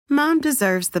Mom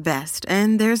deserves the best,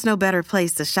 and there's no better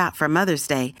place to shop for Mother's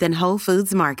Day than Whole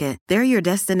Foods Market. They're your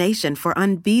destination for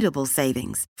unbeatable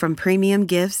savings, from premium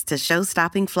gifts to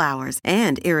show-stopping flowers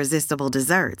and irresistible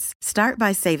desserts. Start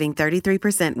by saving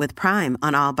 33% with Prime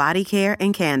on all body care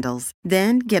and candles.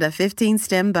 Then get a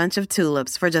 15-stem bunch of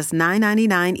tulips for just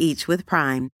 $9.99 each with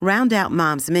Prime. Round out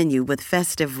Mom's menu with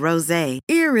festive rosé,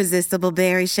 irresistible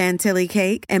berry chantilly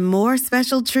cake, and more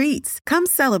special treats. Come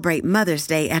celebrate Mother's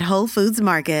Day at Whole Foods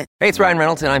Market. Hey, it's Ryan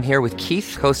Reynolds, and I'm here with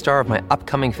Keith, co-star of my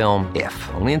upcoming film, If,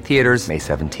 only in theaters May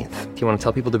 17th. Do you want to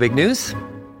tell people the big news?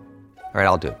 All right,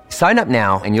 I'll do it. Sign up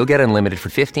now and you'll get unlimited for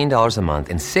 $15 a month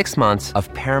and 6 months of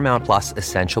Paramount Plus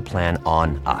Essential Plan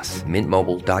on us.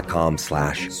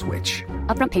 MintMobile.com/switch.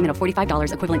 Upfront payment of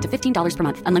 $45 equivalent to $15 per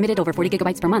month. Unlimited over 40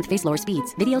 gigabytes per month. Face lower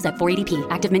speeds. Videos at 480p.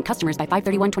 Active Mint customers by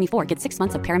 531.24 get 6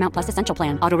 months of Paramount Plus Essential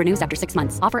Plan. Auto renews after 6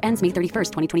 months. Offer ends May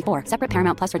 31st, 2024. Separate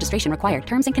Paramount Plus registration required.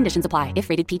 Terms and conditions apply if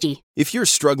rated PG. If you're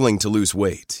struggling to lose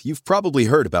weight, you've probably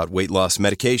heard about weight loss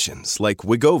medications like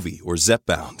Wegovy or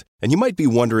Zepbound, and you might be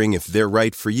wondering if they're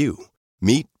right for you.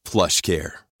 Meet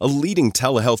PlushCare, a leading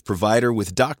telehealth provider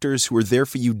with doctors who are there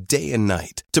for you day and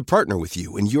night to partner with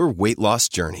you in your weight loss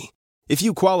journey. If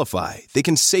you qualify, they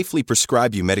can safely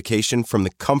prescribe you medication from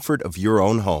the comfort of your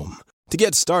own home. To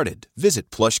get started, visit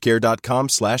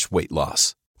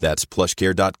plushcare.com/weightloss. That's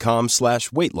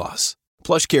plushcare.com/weightloss.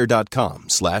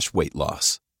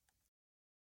 plushcare.com/weightloss.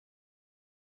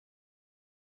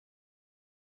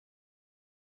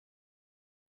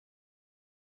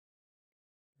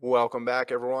 Welcome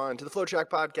back, everyone, to the FloTrack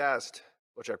podcast.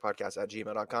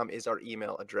 FloTrackPodcast@gmail.com is our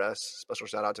email address. Special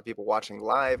shout out to people watching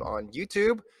live on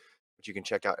YouTube, which you can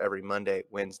check out every Monday,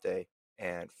 Wednesday,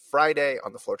 and Friday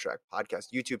on the FloTrack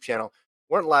podcast YouTube channel.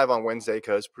 Weren't live on Wednesday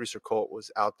because producer Colt was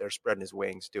out there spreading his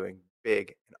wings, doing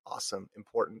big and awesome,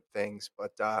 important things.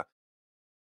 But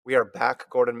we are back.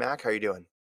 Gordon Mack, how are you doing?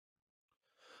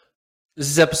 This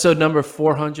is episode number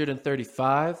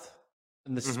 435,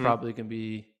 and this is probably going to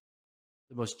be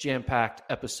the most jam-packed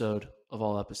episode of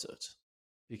all episodes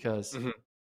because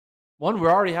one, we're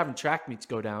already having track meets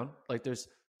go down. Like there's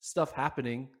stuff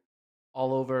happening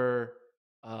all over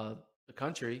the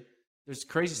country. There's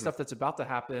crazy stuff that's about to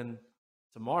happen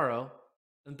tomorrow,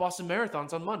 and Boston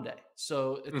Marathon's on Monday.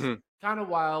 So it's kind of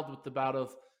wild with the bout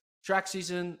of track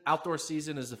season. Outdoor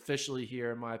season is officially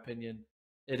here, in my opinion.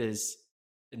 It is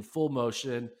in full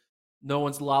motion. No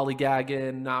one's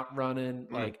lollygagging, not running.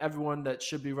 Like everyone that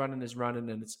should be running is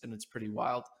running, and it's pretty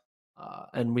wild.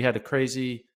 And we had a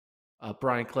crazy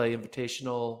Brian Clay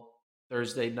Invitational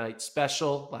Thursday night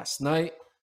special last night.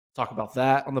 Talk about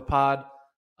that on the pod.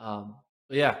 But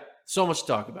yeah, so much to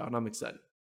talk about, and I'm excited.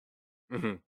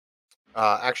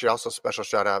 Actually, also special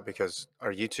shout out because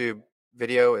our YouTube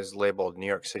video is labeled New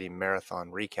York City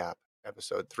Marathon Recap,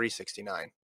 episode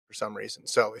 369 for some reason.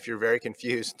 So if you're very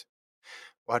confused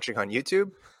watching on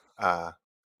YouTube,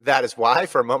 that is why.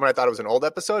 For a moment I thought it was an old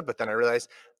episode, but then I realized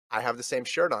I have the same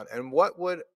shirt on. And what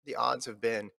would the odds have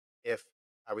been if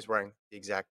I was wearing the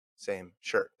exact same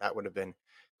shirt? That would have been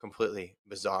completely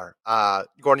bizarre.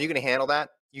 Gordon, you going to handle that?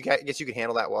 I guess you can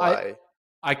handle that while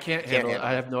I can't handle it.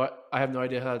 I have no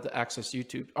idea how to access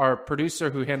YouTube. Our producer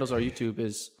who handles our YouTube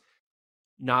is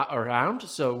not around,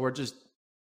 so we're just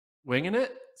winging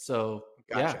it. So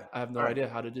Gotcha. Yeah, I have no idea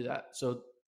how to do that. So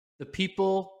the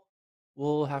people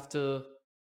will have to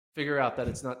figure out that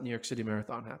it's not New York City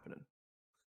Marathon happening.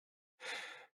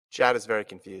 Chad is very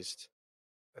confused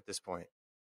at this point.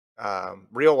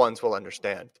 Real ones will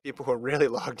understand. The people who are really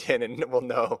logged in and will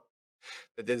know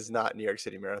that this is not New York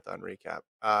City Marathon recap.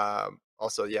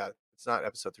 Also, yeah, it's not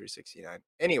episode 369.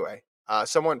 Anyway,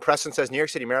 Preston says, New York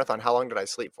City Marathon, how long did I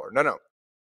sleep for? No.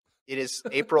 It is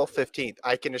April 15th.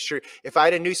 I can assure you, if I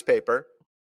had a newspaper,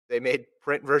 they made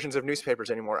print versions of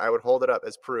newspapers anymore, I would hold it up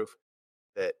as proof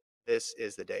that this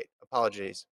is the date.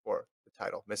 Apologies for the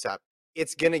title mishap.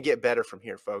 It's going to get better from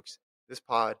here, folks. This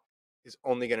pod is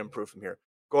only going to improve from here.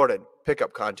 Gordon,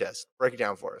 pickup contest. Break it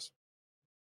down for us.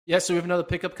 Yeah, so we have another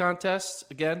pickup contest.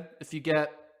 Again, if you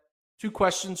get 2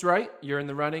 questions right, you're in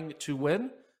the running to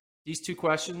win. These 2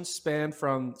 questions span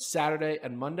from Saturday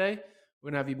and Monday. We're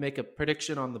going to have you make a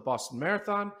prediction on the Boston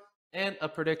Marathon and a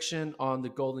prediction on the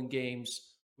Golden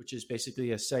Games, which is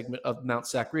basically a segment of Mount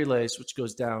Sac Relays, which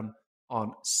goes down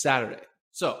on Saturday.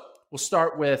 So we'll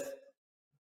start with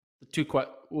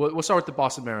we'll start with the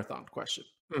Boston Marathon question.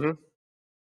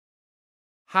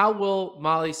 How will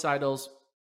Molly Seidel's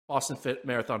Boston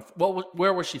Marathon,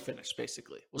 where will she finish,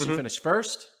 basically? Will she finish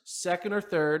first, second, or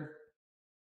third,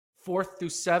 4th through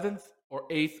 7th, or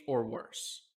 8th or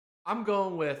worse? I'm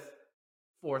going with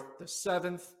 4th to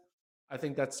 7th. I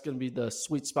think that's going to be the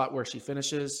sweet spot where she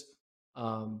finishes.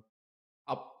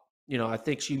 I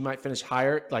think she might finish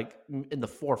higher, like in the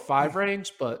 4-5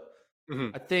 range, but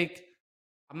Mm-hmm. I think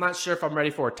I'm not sure if I'm ready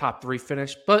for a top 3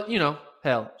 finish, but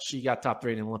hell, she got top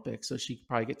 3 in the Olympics, so she could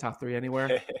probably get top 3 anywhere.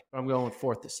 But I'm going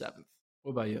 4th to 7th.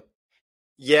 What about you?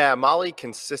 Yeah, Molly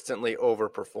consistently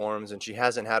overperforms, and she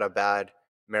hasn't had a bad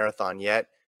marathon yet.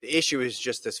 The issue is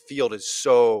just this field is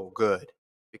so good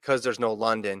because there's no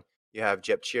London. You have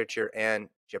Jeb Chirchir and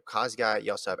Jeb Kosgei.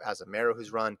 You also have Azamero,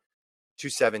 who's run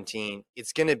 217.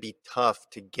 It's going to be tough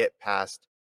to get past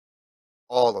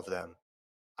all of them.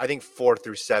 I think 4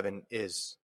 through 7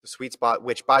 is the sweet spot,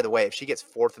 which, by the way, if she gets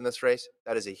 4th in this race,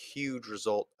 that is a huge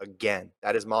result again.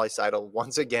 That is Molly Seidel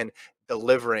once again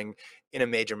delivering in a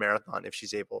major marathon if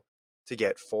she's able to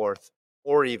get 4th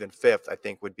or even 5th, I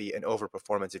think would be an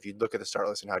overperformance if you look at the start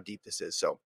list and how deep this is.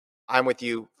 So I'm with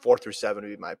you. 4 through 7 would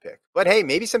be my pick. But hey,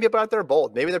 maybe some people out there are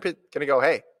bold. Maybe they're going to go,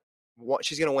 hey,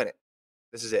 she's going to win it.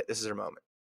 This is it. This is her moment.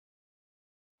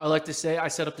 I like to say I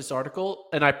set up this article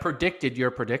and I predicted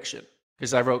your prediction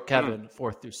because I wrote Kevin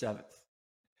 4th through 7th.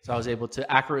 So I was able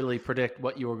to accurately predict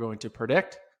what you were going to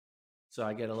predict. So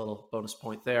I get a little bonus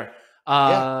point there.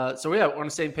 So yeah, we're on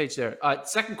the same page there.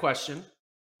 Second question.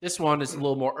 This one is a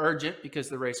little more urgent because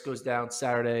the race goes down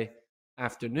Saturday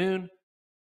afternoon.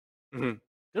 Mm-hmm.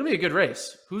 It'll be a good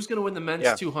race. Who's going to win the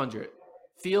men's 200?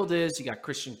 Field is, you got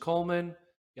Christian Coleman,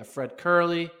 you got Fred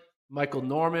Curley, Michael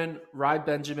Norman, Ry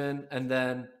Benjamin, and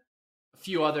then a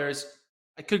few others.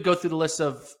 I could go through the list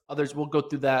of others. We'll go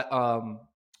through that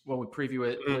when we preview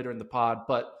it later in the pod.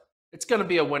 But it's going to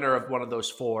be a winner of one of those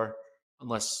 4,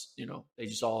 unless, they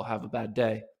just all have a bad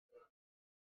day.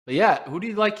 But yeah, who do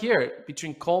you like here?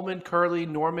 Between Coleman, Curley,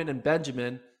 Norman, and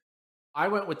Benjamin, I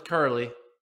went with Curley.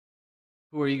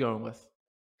 Who are you going with?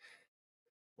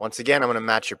 Once again, I'm going to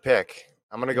match your pick.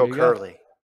 I'm going to go Curley.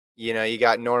 You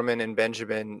got Norman and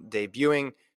Benjamin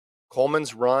debuting.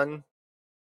 Coleman's run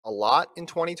a lot in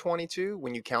 2022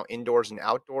 when you count indoors and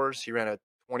outdoors. He ran a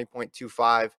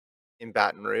 20.25 in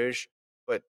Baton Rouge.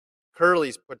 But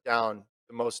Curley's put down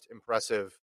the most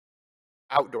impressive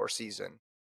outdoor season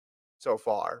so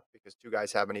far because 2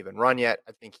 guys haven't even run yet.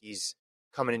 I think he's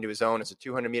coming into his own as a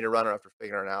 200-meter runner after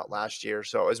figuring it out last year.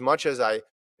 So as much as I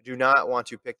do not want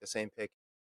to pick the same pick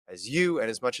as you, and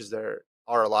as much as there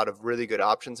are a lot of really good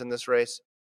options in this race,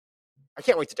 I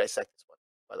can't wait to dissect this one,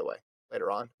 by the way,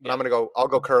 later on. But I'll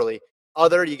go Curley.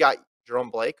 You got Jerome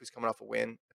Blake, who's coming off a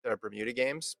win at the Bermuda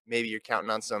Games. Maybe you're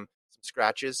counting on some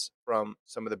scratches from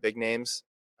some of the big names.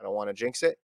 I don't want to jinx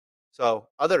it. So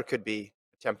other could be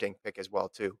a tempting pick as well,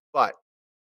 too. But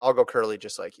I'll go Curley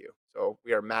just like you. So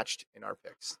we are matched in our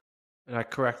picks. And I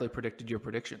correctly predicted your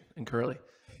prediction in Curley.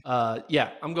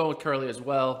 I'm going with Curley as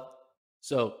well.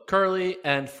 So Curley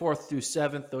and 4th through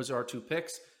 7th, those are our 2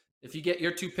 picks. If you get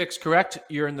your 2 picks correct,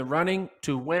 you're in the running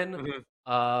to win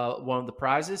one of the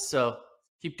prizes. So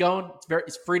keep going.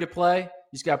 It's free to play.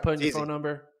 You just got to put in your phone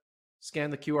number,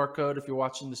 scan the QR code if you're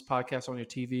watching this podcast on your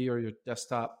TV or your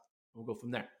desktop. We'll go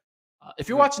from there. If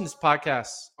you're watching this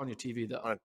podcast on your TV, though,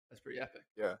 that's pretty epic.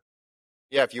 Yeah.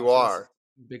 Yeah, if you are,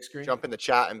 big screen, jump in the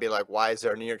chat and be like, why is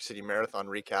there a New York City Marathon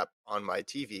recap on my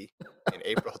TV in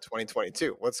April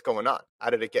 2022? What's going on? How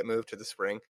did it get moved to the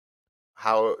spring?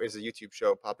 How is a YouTube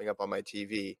show popping up on my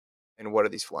TV? And what are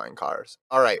these flying cars?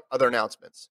 All right, other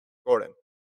announcements. Gordon,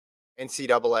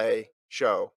 NCAA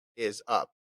show is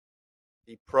up.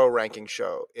 The pro ranking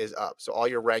show is up. So all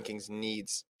your rankings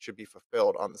needs should be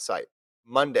fulfilled on the site.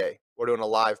 Monday, we're doing a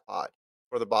live pod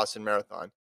for the Boston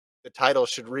Marathon. The title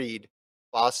should read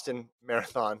Boston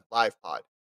Marathon Live Pod.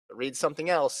 But read something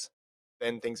else,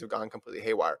 then things have gone completely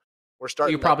haywire. We're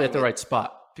starting. You're probably at the right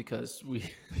spot because we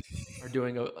are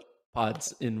doing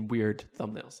pods in weird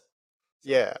thumbnails.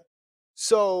 Yeah.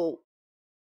 So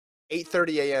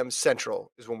 8:30 a.m.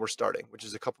 Central is when we're starting, which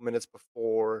is a couple minutes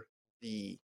before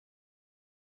the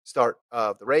start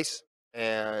of the race.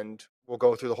 And we'll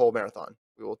go through the whole marathon.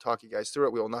 We will talk you guys through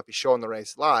it. We will not be showing the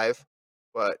race live,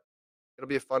 but it'll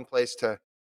be a fun place to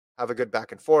have a good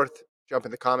back and forth, jump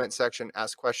in the comment section,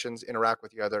 ask questions, interact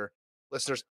with the other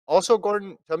listeners. Also,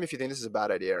 Gordon, tell me if you think this is a bad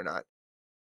idea or not.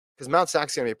 Because Mount Sac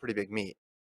is going to be a pretty big meet.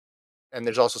 And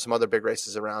there's also some other big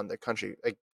races around the country.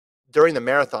 Like during the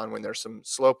marathon, when there's some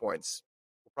slow points,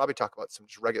 we'll probably talk about some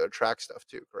just regular track stuff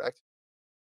too, correct?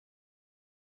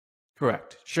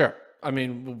 Correct. Sure. I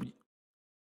mean,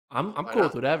 I'm cool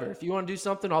with whatever. If you want to do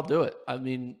something, I'll do it. I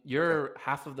mean, you're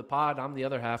half of the pod, I'm the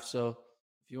other half. So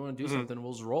if you want to do something,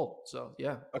 we'll just roll. So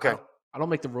yeah. Okay. I don't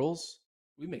make the rules.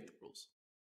 We make the rules.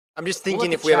 I'm just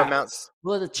thinking if we have a Mount...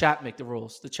 We'll let the chat make the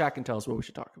rules. The chat can tell us what we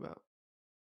should talk about.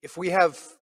 If we have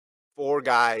 4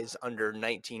 guys under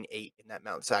 19.8 in that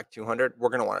Mount Sac 200, we're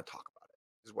going to want to talk about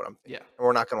it. is what I'm thinking. Yeah. And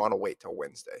we're not going to want to wait till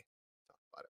Wednesday to talk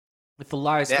about it. If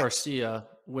Elias Next. Garcia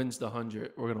wins the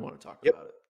 100, we're going to want to talk Yep. about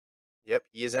it. Yep,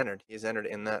 he is entered. He is entered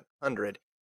in that 100.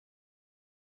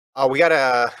 We got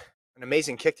an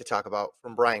amazing kick to talk about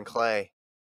from Brian Clay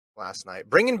last night.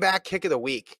 Bringing back kick of the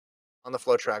week on the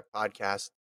FloTrack podcast.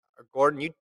 Gordon,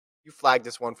 you flagged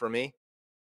this one for me.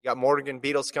 You got Morgan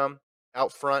Beadlescomb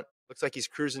out front. Looks like he's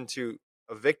cruising to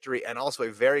a victory and also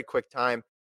a very quick time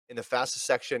in the fastest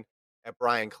section at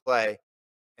Brian Clay.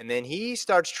 And then he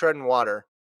starts treading water,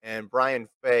 and Brian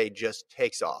Fay just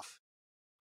takes off.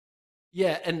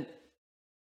 Yeah, and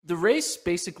the race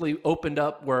basically opened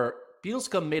up where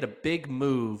Beadlescomb made a big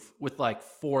move with like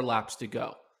 4 laps to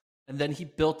go. And then he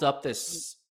built up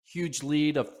this huge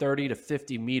lead of 30 to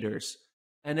 50 meters.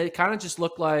 And it kind of just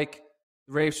looked like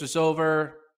the race was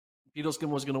over. Beadlescomb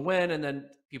was going to win, and then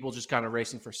people just kind of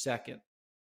racing for second.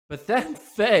 But then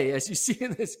Fay, as you see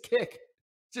in this kick,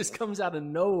 just comes out of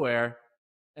nowhere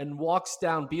and walks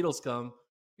down Beadlescomb.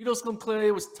 Beadlescomb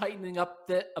clearly was tightening up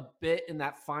a bit in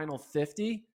that final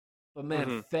 50. But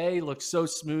man, Fay looks so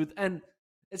smooth. And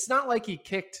it's not like he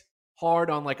kicked hard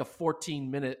on like a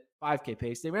 14-minute 5K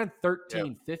pace. They ran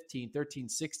 13, 15, 13,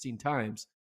 16 times.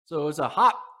 So it was a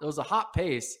hot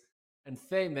pace. And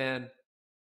Fay, man,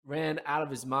 ran out of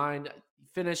his mind. He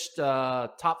finished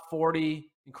top 40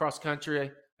 in cross country.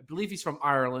 I believe he's from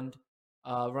Ireland.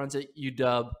 Runs at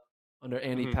UW under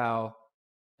Andy Powell.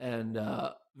 And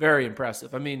very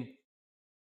impressive. I mean,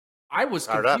 I was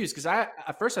confused because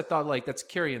at first I thought like that's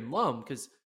Kieran Lum, because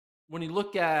when you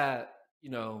look at,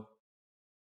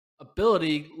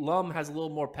 ability, Lum has a little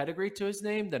more pedigree to his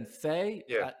name than Fay.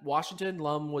 At Washington,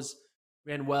 Lum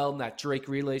ran well in that Drake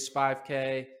Relays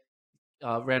 5K,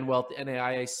 ran well at the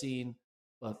NAIA scene.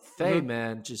 But Fay,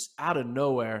 man, just out of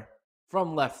nowhere,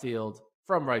 from left field,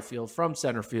 from right field, from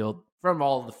center field, from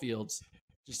all of the fields,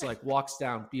 just like walks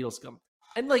down Beadlescomb.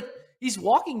 And like he's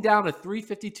walking down a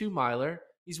 352 miler.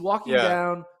 He's walking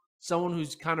down someone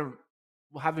who's kind of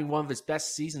having one of his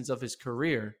best seasons of his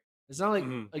career. It's not like,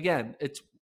 again, it's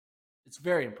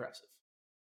very impressive.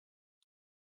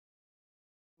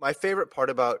 My favorite part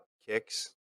about kicks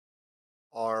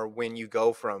are when you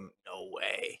go from no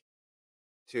way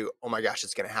to, oh my gosh,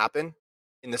 it's going to happen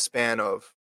in the span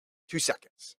of 2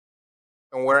 seconds.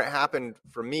 And where it happened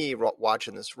for me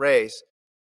watching this race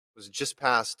was just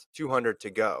past 200 to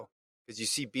go, because you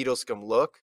see Beadlescomb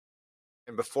look,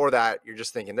 and before that, you're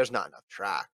just thinking there's not enough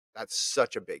track. That's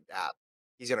such a big gap.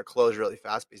 He's going to close really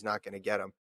fast, but he's not going to get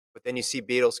him. But then you see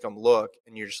Beadlescomb look,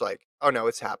 and you're just like, oh, no,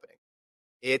 it's happening.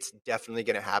 It's definitely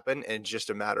going to happen, and it's just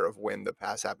a matter of when the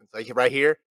pass happens. Like right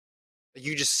here,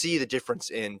 you just see the difference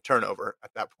in turnover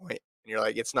at that point. And you're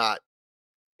like, it's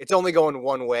only going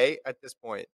one way at this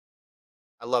point.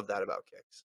 I love that about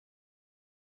kicks.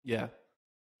 Yeah.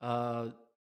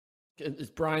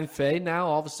 Is Brian Fay now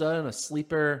all of a sudden a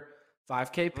sleeper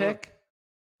 5K pick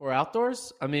for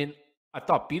outdoors? I mean, I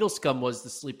thought Beadlescomb was the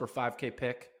sleeper 5K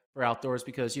pick for outdoors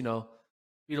because,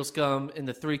 Beadlescomb in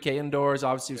the 3K indoors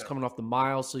obviously was coming off the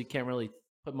mile, so you can't really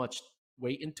put much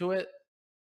weight into it.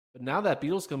 But now that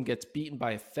Beadlescomb gets beaten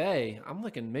by Fay, I'm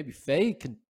looking maybe Fay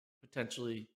can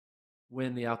potentially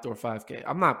win the outdoor 5K.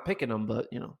 I'm not picking him, but,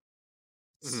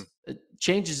 it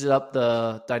changes it up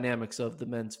the dynamics of the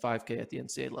men's 5K at the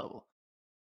NCAA level.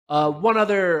 One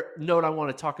other note I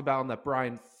want to talk about on that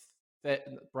Brian Fay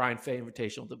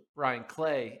Invitational, the Brian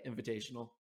Clay Invitational.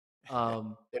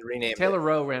 They renamed Taylor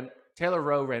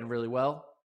Rowe ran really well.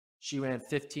 She ran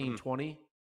 15:20.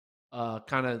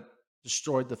 Kind of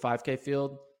destroyed the 5K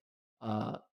field.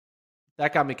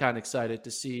 That got me kind of excited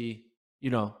to see,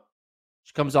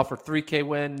 she comes off her 3K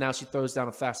win. Now she throws down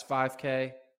a fast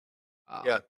 5K.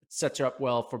 It sets her up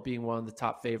well for being one of the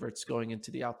top favorites going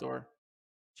into the outdoor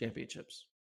championships.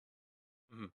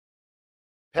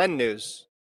 Penn news.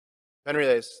 Penn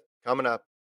relays coming up.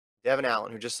 Devin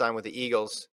Allen, who just signed with the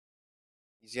Eagles,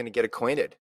 he's going to get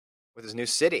acquainted with his new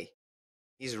city.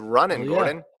 He's running,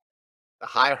 Gordon. The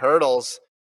high hurdles.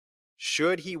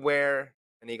 Should he wear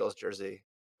an Eagles jersey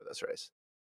for this race?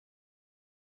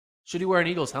 Should he wear an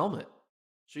Eagles helmet?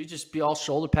 Should he just be all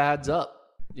shoulder pads up?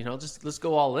 Just let's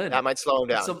go all in. That might slow him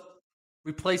down.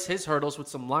 Replace his hurdles with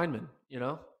some linemen,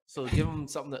 So give him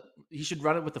something that he should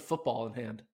run it with the football in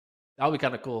hand. That would be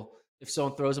kind of cool. If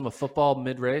someone throws him a football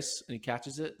mid-race and he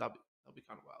catches it, that'll be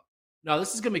kind of wild. No,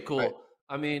 this is going to be cool. Right.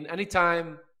 I mean,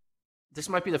 anytime, this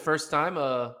might be the first time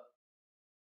an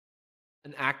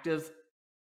active,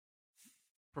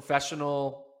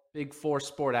 professional, Big Four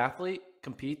sport athlete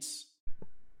competes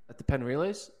at the Penn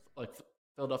Relays, like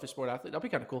Philadelphia sport athlete. That'll be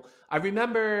kind of cool. I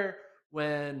remember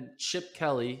when Chip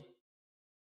Kelly,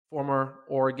 former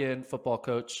Oregon football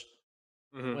coach,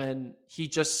 when he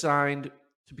just signed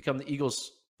to become the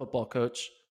Eagles football coach.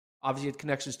 Obviously, he had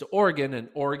connections to Oregon and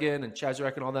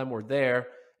Chazarek and all them were there.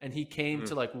 And he came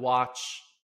to like watch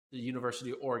the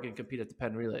University of Oregon compete at the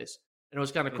Penn Relays. And it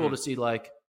was kind of cool to see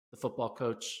like the football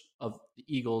coach of the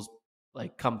Eagles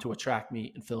like come to a track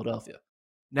meet in Philadelphia.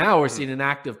 Now we're seeing an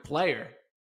active player.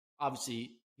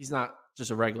 Obviously, he's not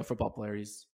just a regular football player.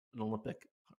 He's an Olympic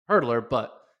hurdler,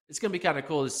 but it's going to be kind of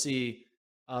cool to see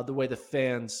the way the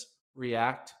fans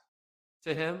react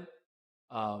to him.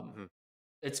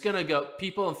 It's going to go,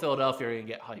 people in Philadelphia are going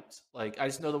to get hyped. Like, I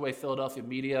just know the way Philadelphia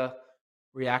media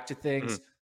react to things.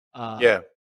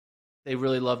 They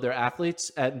really love their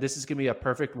athletes. And this is going to be a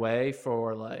perfect way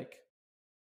for like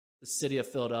the city of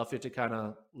Philadelphia to kind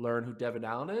of learn who Devin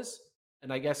Allen is.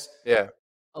 And I guess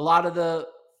a lot of the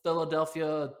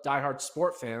Philadelphia diehard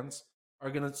sport fans are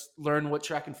going to learn what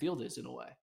track and field is in a way.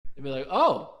 They'll be like,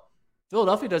 oh,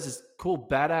 Philadelphia does this cool,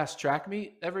 badass track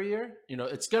meet every year. You know,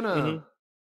 it's going to,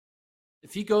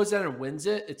 if he goes in and wins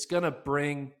it, it's going to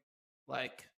bring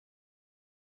like,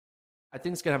 I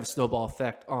think it's going to have a snowball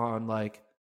effect on like,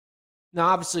 now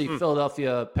obviously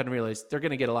Philadelphia Penn Relays, they're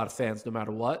going to get a lot of fans no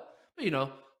matter what. But, you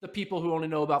know, the people who only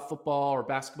know about football or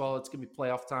basketball, it's going to be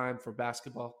playoff time for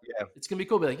basketball. Yeah. It's going to be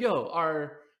cool. Be like, yo,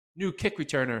 our new kick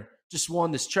returner just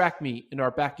won this track meet in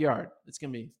our backyard. It's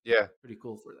going to be pretty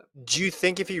cool for them. Do you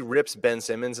think if he rips Ben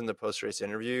Simmons in the post-race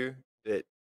interview that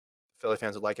Philly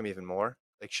fans would like him even more?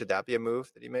 Like, should that be a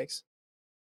move that he makes?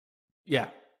 Yeah.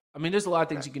 I mean, there's a lot of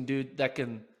things you can do that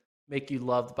can make you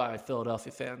loved by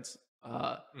Philadelphia fans.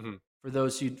 For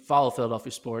those who follow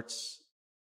Philadelphia sports,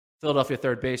 Philadelphia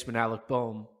third baseman Alec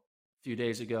Boehm a few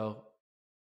days ago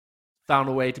found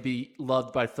a way to be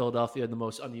loved by Philadelphia in the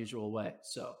most unusual way.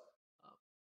 So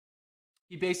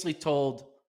he basically told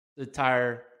the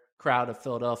entire crowd of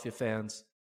Philadelphia fans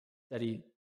that he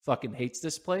fucking hates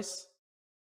this place.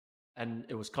 And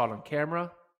it was caught on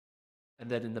camera. And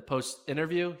then in the post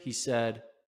interview, he said,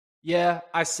 yeah,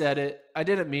 I said it. I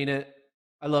didn't mean it.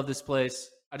 I love this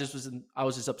place. I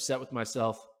was just upset with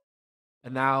myself.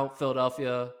 And now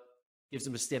Philadelphia gives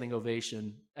him a standing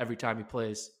ovation every time he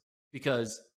plays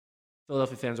because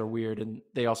Philadelphia fans are weird and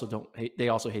they also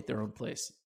hate their own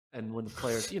place. And when the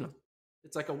players, you know,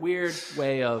 it's like a weird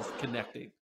way of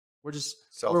connecting. We're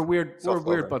a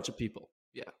weird bunch of people.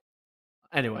 Yeah.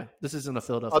 Anyway, this isn't a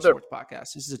Philadelphia sports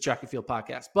podcast. This is a track and field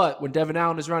podcast. But when Devin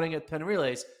Allen is running at Penn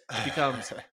Relays, it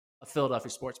becomes a Philadelphia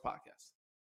sports podcast.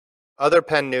 Other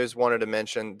Penn news wanted to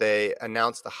mention, they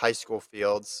announced the high school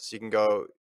fields, so you can go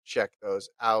check those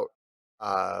out.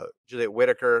 Juliet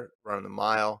Whitaker running the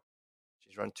mile.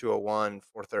 She's run 2:01,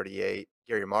 4:38.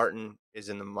 Gary Martin is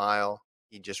in the mile.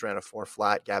 He just ran a 4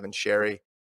 flat. Gavin Sherry,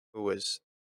 who was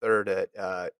third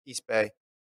at East Bay,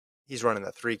 he's running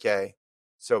the 3K.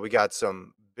 So we got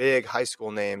some big high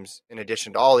school names in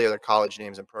addition to all the other college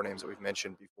names and pro names that we've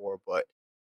mentioned before, but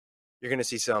you're going to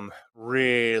see some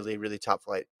really, really top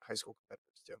flight high school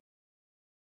competitors too.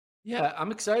 Yeah,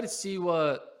 I'm excited to see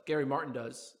what Gary Martin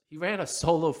does. He ran a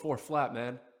solo 4 flat,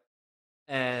 man.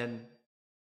 And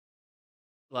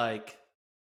like,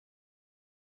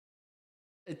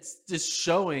 it's just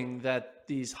showing that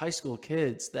these high school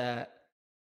kids, that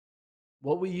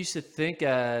what we used to think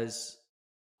as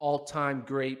all-time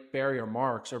great barrier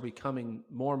marks are becoming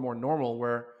more and more normal,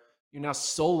 where you're now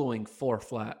soloing 4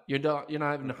 flat. You're not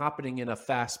even hopping in a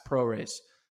fast pro race.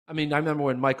 I mean, I remember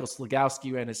when Michael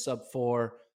Slagowski ran his sub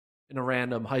 4 in a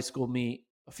random high school meet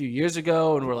a few years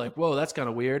ago, and we're like, whoa, that's kind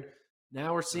of weird.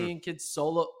 Now we're seeing kids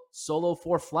solo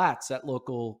 4 flats at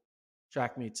local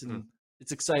track meets, and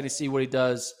it's exciting to see what he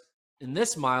does in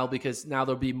this mile because now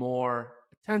there'll be more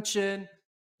attention,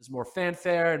 there's more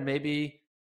fanfare, and maybe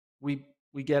we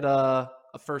get a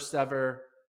first ever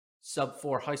sub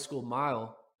 4 high school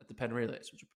mile at the Penn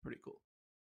Relays, which would be pretty cool.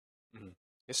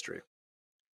 History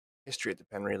at the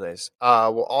Penn Relays.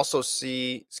 We'll also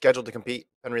see scheduled to compete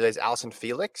Penn Relays Allison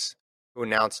Felix, who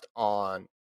announced on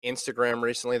Instagram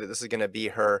recently that this is going to be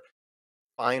her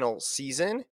final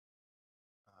season.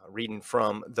 Reading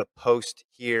from the Post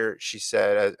here, she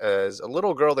said, as a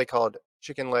little girl, they called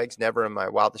chicken legs. Never in my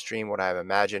wildest dream would I have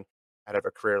imagined I'd have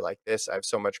a career like this. I have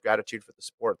so much gratitude for the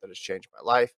sport that has changed my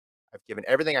life. I've given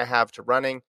everything I have to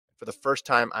running. For the first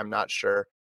time, I'm not sure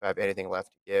if I have anything left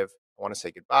to give. I want to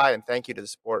say goodbye and thank you to the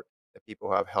sport, the people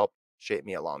who have helped shape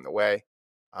me along the way.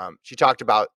 She talked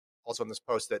about also in this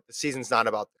post that the season's not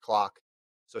about the clock.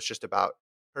 So it's just about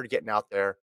her getting out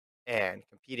there and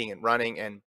competing and running,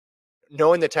 and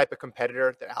knowing the type of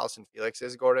competitor that Allison Felix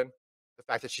is, Gordon. The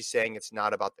fact that she's saying it's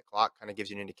not about the clock kind of gives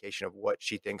you an indication of what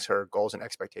she thinks her goals and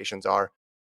expectations are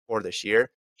for this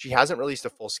year. She hasn't released a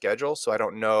full schedule, so I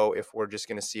don't know if we're just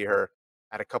going to see her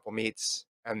at a couple meets,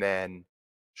 and then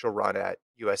she'll run at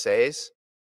USA's,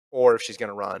 or if she's going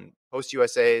to run post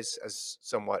USA's as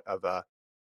somewhat of a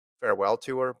farewell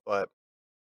tour. But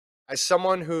as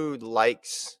someone who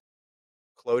likes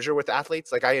closure with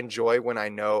athletes, like I enjoy when I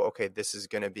know, okay, this is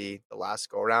going to be the last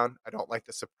go around. I don't like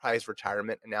the surprise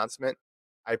retirement announcement.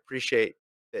 I appreciate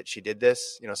that she did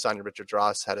this. You know, Sonia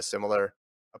Richards-Ross had a similar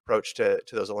approach to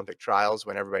those Olympic trials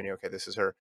when everybody knew, okay, this is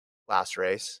her last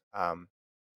race. I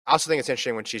also think it's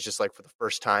interesting when she's just like, for the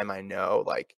first time, I know,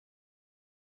 like,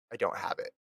 I don't have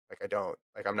it. Like, I don't,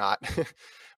 like, I'm not,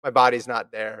 my body's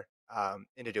not there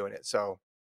into doing it. So,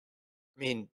 I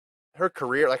mean, her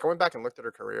career, like, I went back and looked at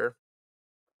her career.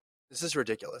 This is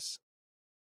ridiculous.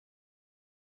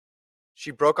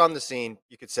 She broke on the scene,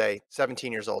 you could say,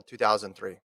 17 years old,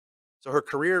 2003. So her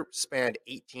career spanned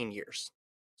 18 years.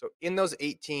 So in those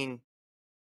 18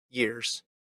 years,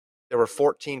 there were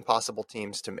 14 possible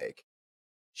teams to make.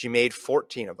 She made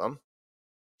 14 of them.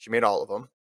 She made all of them.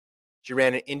 She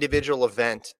ran an individual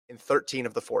event in 13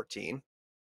 of the 14,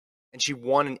 and she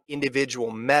won an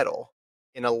individual medal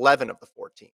in 11 of the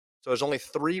 14. So there's only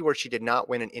 3 where she did not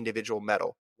win an individual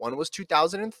medal. One was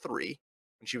 2003,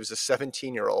 when she was a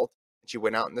 17-year-old, and she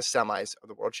went out in the semis of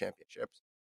the World Championships.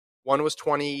 One was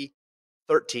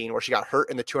 2013, where she got hurt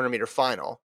in the 200-meter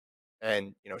final,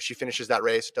 and she finishes that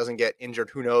race, doesn't get injured.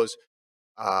 Who knows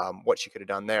what she could have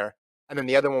done there. And then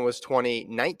the other one was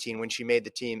 2019, when she made the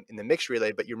team in the mixed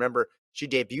relay. But you remember, she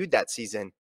debuted that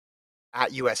season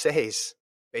at USA's,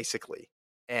 basically,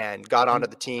 and got onto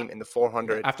the team in the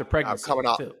 400 after pregnancy, coming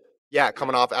off, too.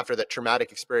 coming off after that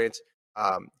traumatic experience,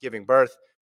 giving birth.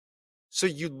 So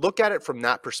you look at it from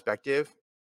that perspective,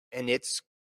 and it's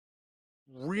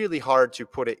really hard to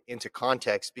put it into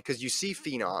context, because you see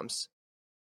phenoms,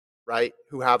 right,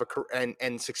 who have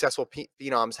and successful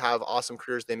phenoms have awesome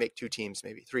careers. They make 2 teams,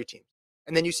 maybe 3 teams.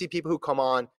 And then you see people who come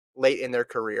on late in their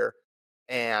career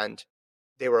and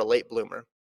they were a late bloomer.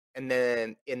 And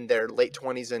then in their late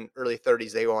 20s and early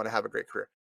 30s, they go on to have a great career.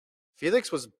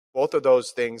 Felix was both of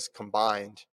those things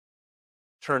combined,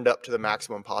 turned up to the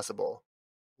maximum possible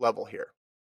level here.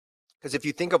 Because if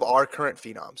you think of our current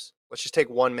phenoms, let's just take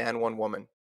one man, one woman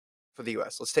for the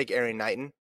U.S. Let's take Arian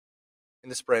Knighton in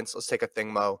the sprints. Let's take a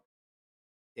Thing Mo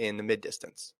in the mid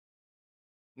distance.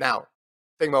 Now,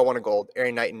 Thing Mo won a gold.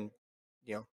 Arian Knighton,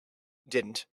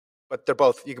 didn't. But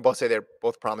you can both say they're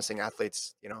both promising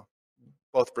athletes,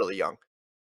 both really young.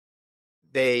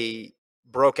 They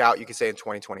broke out, you could say, in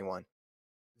 2021.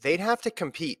 They'd have to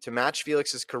compete to match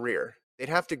Felix's career. They'd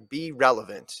have to be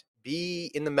relevant,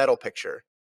 be in the medal picture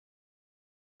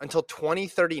until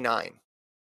 2039.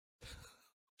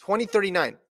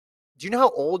 2039. Do you know how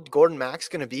old Gordon Mack's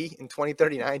going to be in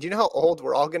 2039? Do you know how old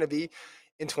we're all going to be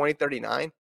in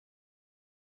 2039?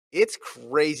 It's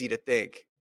crazy to think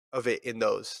of it in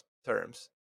those terms.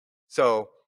 So,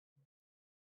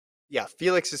 yeah,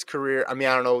 Felix's career, I mean,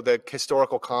 I don't know, the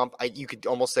historical comp, you could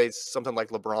almost say it's something like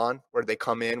LeBron, where they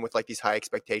come in with like these high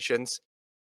expectations.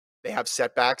 They have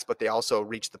setbacks, but they also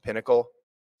reach the pinnacle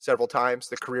several times.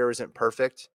 The career isn't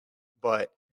perfect,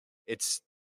 but it's,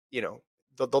 the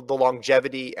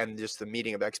longevity and just the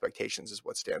meeting of expectations is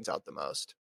what stands out the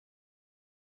most.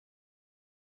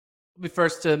 I'll be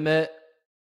first to admit,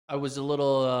 I was a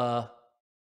little,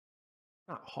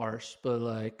 not harsh, but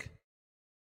like,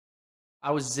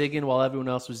 I was zigging while everyone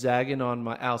else was zagging on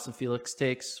my Allison Felix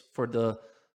takes for the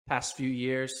past few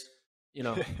years.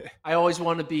 I always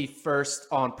want to be first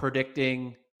on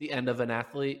predicting the end of an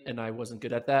athlete, and I wasn't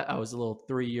good at that. I was a little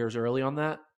 3 years early on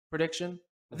that prediction.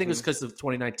 I think it was because of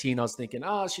 2019. I was thinking,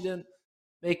 she didn't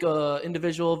make a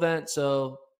individual event,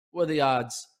 so what are the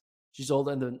odds? She's old,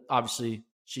 and then obviously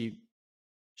she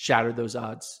shattered those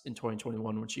odds in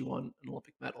 2021 when she won an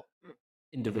Olympic medal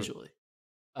individually.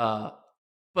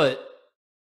 But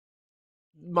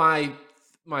my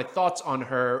thoughts on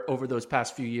her over those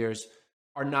past few years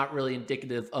are not really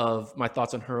indicative of my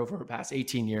thoughts on her over her past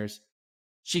 18 years.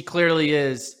 She clearly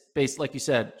is, based, like you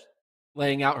said,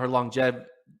 laying out her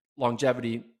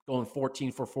longevity, going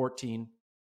 14 for 14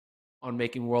 on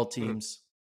making world teams.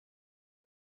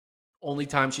 Only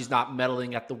time she's not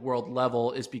medaling at the world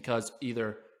level is because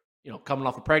either, coming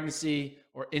off a pregnancy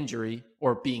or injury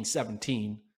or being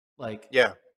 17.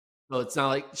 So it's not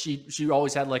like she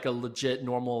always had like a legit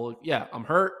normal, I'm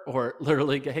hurt, or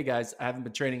literally, hey guys, I haven't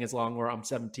been training as long, or I'm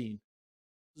 17.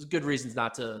 There's good reasons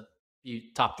not to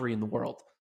be top 3 in the world.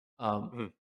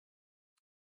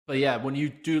 But yeah, when you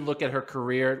do look at her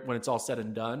career, when it's all said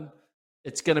and done,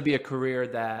 it's going to be a career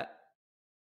that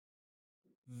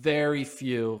very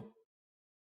few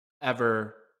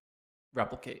ever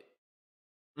replicate.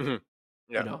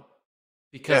 Yeah.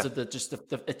 because of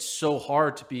it's so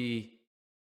hard to be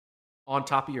on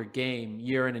top of your game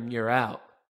year in and year out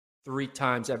 3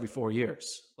 times every 4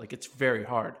 years. Like, it's very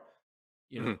hard.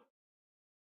 You know,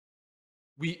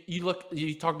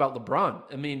 you talk about LeBron.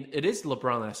 I mean, it is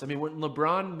LeBron-esque. I mean, when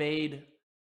LeBron made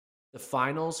the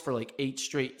finals for like 8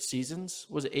 straight seasons,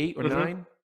 was it 8 or 9?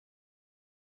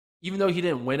 Even though he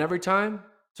didn't win every time,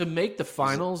 to make the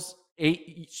finals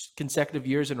 8 consecutive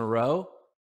years in a row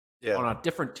on a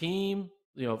different team,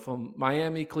 you know, from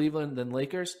Miami, Cleveland, then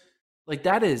Lakers, like,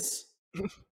 that is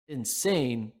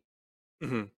insane.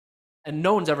 And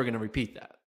no one's ever going to repeat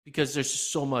that because there's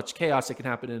just so much chaos that can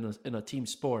happen in a team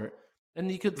sport.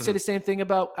 And you could say the same thing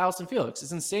about Allison Felix.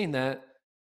 It's insane that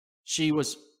she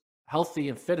was healthy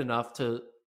and fit enough to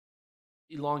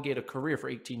elongate a career for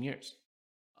 18 years.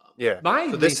 My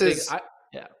so main this thing, is sorry.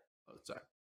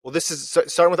 Well, this is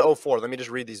starting with 04. Let me just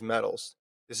read these medals.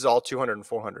 This is all 200 and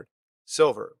 400.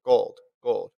 Silver, gold,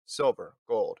 gold, silver,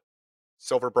 gold,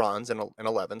 silver, bronze, and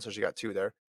 11. So she got 2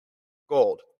 there.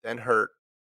 Gold, then hurt,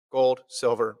 gold,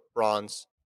 silver, bronze.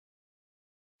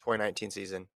 2019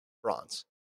 season, bronze.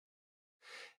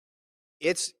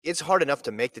 It's hard enough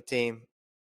to make the team.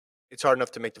 It's hard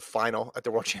enough to make the final at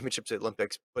the World Championships, at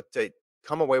Olympics, but to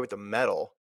come away with a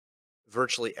medal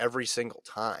virtually every single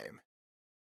time,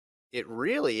 it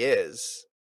really is.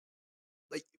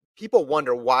 Like, people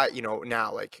wonder why,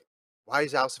 now, like, why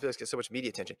does Allison Felix get so much media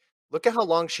attention? Look at how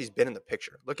long she's been in the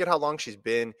picture. Look at how long she's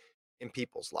been in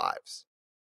people's lives.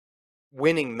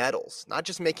 Winning medals, not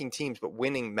just making teams, but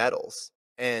winning medals.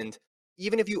 And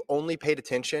even if you only paid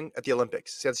attention at the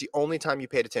Olympics, so that's the only time you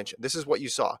paid attention, this is what you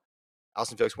saw.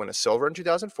 Allison Felix win a silver in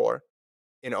 2004.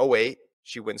 In 08,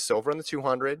 she wins silver in the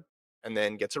 200 and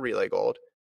then gets a relay gold.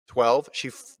 12, she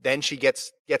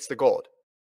gets the gold.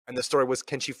 And the story was,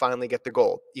 can she finally get the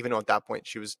gold? Even though at that point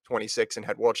she was 26 and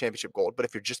had world championship gold. But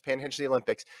if you're just paying attention to the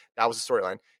Olympics, that was the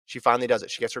storyline. She finally does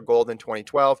it. She gets her gold in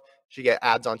 2012. She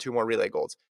adds on 2 more relay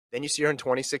golds. Then you see her in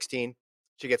 2016.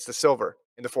 She gets the silver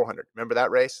in the 400. Remember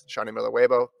that race? Shani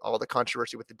Miller-Weibo, all the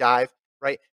controversy with the dive,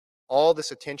 right? All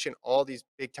this attention, all these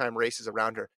big-time races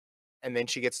around her. And then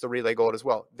she gets the relay gold as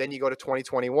well. Then you go to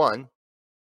 2021,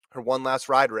 her one last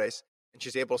ride race, and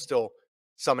she's able to still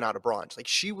summon out a bronze. Like,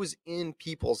 she was in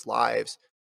people's lives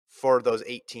for those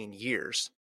 18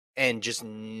 years and just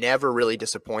never really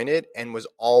disappointed, and was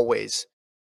always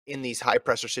in these high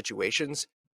pressure situations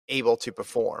able to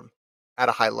perform at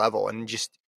a high level. And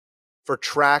just for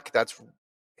track,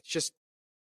 it's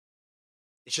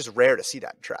just rare to see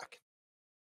that in track.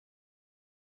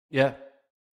 Yeah.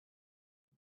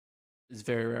 It's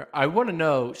very rare. I want to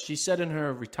know, she said in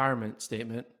her retirement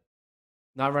statement,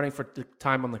 not running for the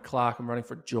time on the clock, I'm running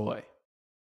for joy.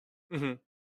 Now,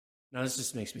 this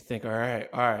just makes me think, all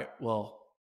right, well.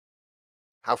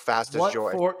 How fast is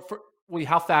joy?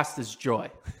 How fast is joy?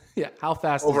 Yeah, how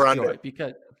fast Over is under.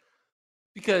 joy?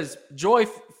 Because joy,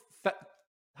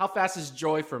 how fast is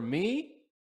joy for me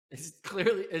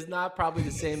is not probably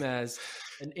the same as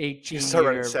an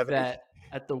 18-year vet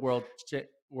at the world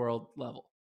level.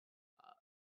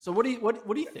 So what do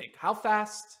you think? How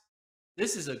fast?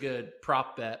 This is a good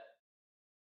prop bet.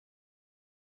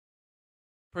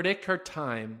 Predict her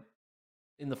time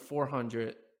in the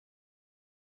 400.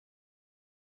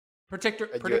 Predict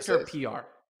her PR.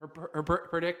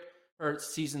 Predict her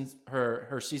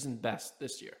season best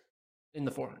this year in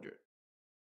the 400.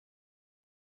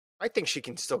 I think she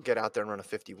can still get out there and run a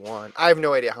 51. I have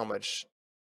no idea how much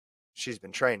she's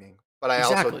been training, but I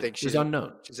also think she's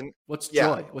unknown. What's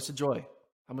joy? What's the joy?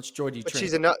 How much joy do you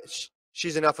train? But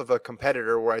she's enough of a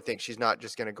competitor where I think she's not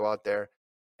just going to go out there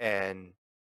and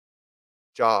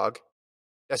jog.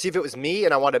 Now, see, if it was me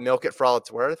and I wanted to milk it for all it's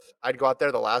worth, I'd go out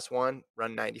there the last one,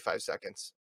 run 95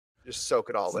 seconds. Just soak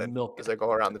it all in as I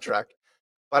go around the track.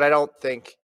 But I don't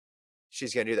think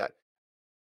she's going to do that.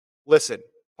 Listen,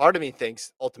 part of me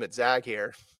thinks ultimate zag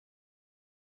here.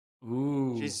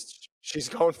 Ooh. She's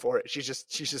going for it. She's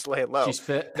just laying low. She's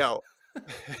fit. No.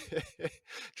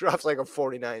 Drops like a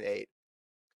 49.8.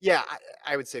 Yeah,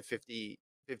 I would say 50,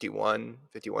 51,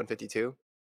 51, 52,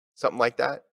 something like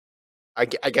that. I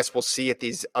guess we'll see at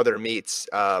these other meets.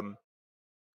 I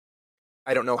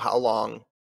don't know how long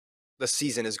the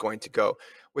season is going to go.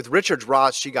 With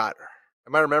Richards-Ross, am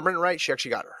I remembering right? She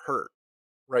actually got hurt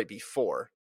right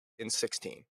before in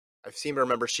 16. I seem to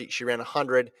remember she ran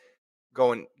 100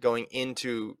 going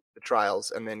into the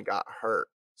trials and then got hurt.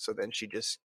 So then she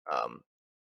just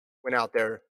went out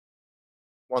there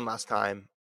one last time.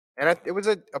 And it was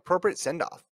an appropriate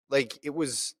send-off. Like, it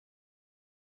was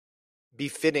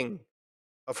befitting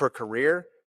of her career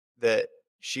that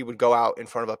she would go out in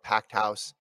front of a packed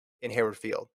house in Hayward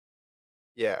Field.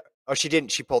 Yeah. Oh, she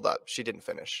didn't. She pulled up. She didn't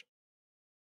finish.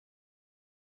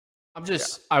 I'm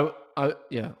just,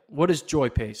 yeah. What is joy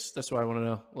pace? That's what I want to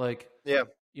know. Like, Yeah.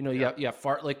 you got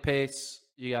fartlek pace,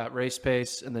 you got race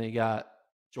pace, and then you got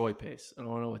joy pace. I don't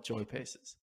want to know what joy pace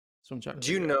is. That's what I'm trying to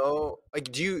Do you figure out. know?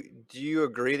 Like, do you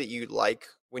agree that you like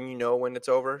when you know when it's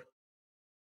over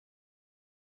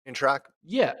in track?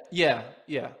 Yeah. Yeah.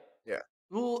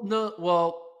 Well, no.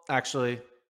 Well, actually,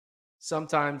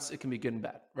 sometimes it can be good and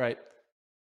bad, right?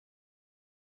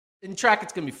 In track,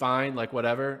 it's gonna be fine, like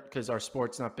whatever, because our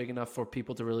sport's not big enough for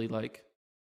people to really like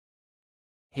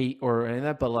hate or any of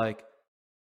that. But like,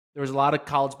 there was a lot of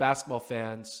college basketball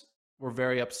fans were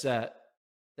very upset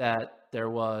that there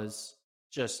was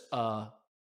just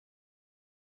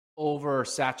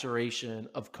oversaturation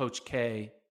of Coach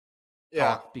K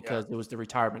Yeah. talk because it was the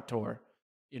retirement tour,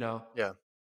 Yeah.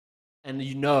 And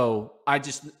I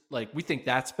just like we think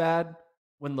that's bad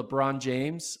when LeBron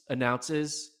James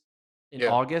announces in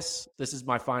August, this is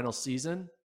my final season.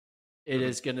 It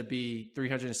is going to be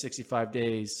 365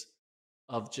 days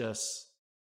of just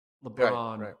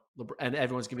LeBron, Right. and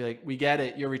everyone's going to be like, we get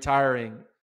it, you're retiring.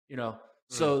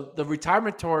 So the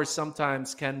retirement tours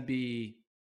sometimes can be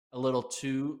a little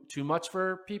too much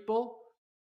for people,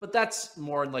 but that's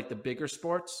more in like the bigger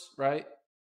sports, right?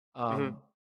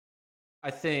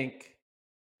 I think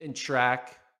in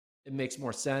track, it makes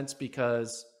more sense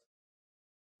because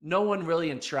no one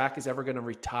really in track is ever going to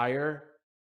retire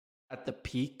at the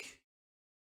peak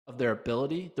of their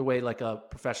ability the way like a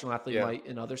professional athlete might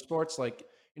in other sports. Like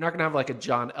you're not going to have like a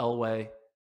John Elway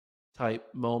type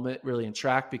moment really in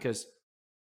track, because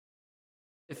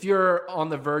if you're on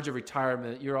the verge of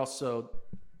retirement, you're also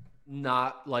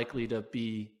not likely to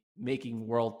be making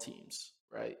world teams,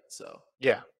 right? So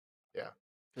Yeah.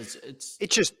 it's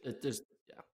just there's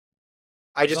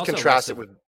I just contrast it with.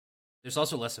 There's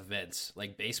also less events.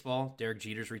 Like baseball, Derek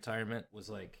Jeter's retirement was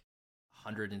like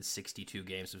 162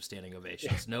 games of standing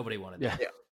ovations. Nobody wanted that.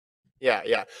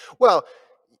 Yeah. Well,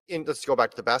 let's go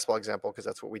back to the basketball example because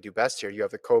that's what we do best here. You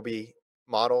have the Kobe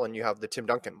model and you have the Tim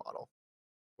Duncan model,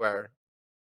 where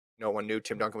no one knew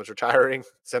Tim Duncan was retiring.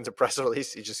 Sends a press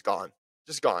release, he's just gone.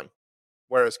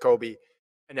 Whereas Kobe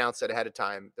announced it ahead of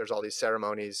time. There's all these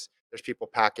ceremonies. There's people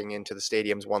packing into the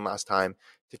stadiums one last time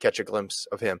to catch a glimpse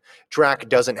of him. Track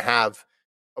doesn't have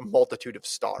a multitude of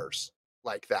stars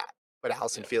like that, but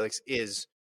Allison Felix is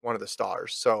one of the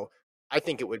stars. So I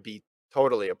think it would be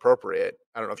totally appropriate.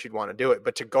 I don't know if she'd want to do it,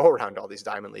 but to go around all these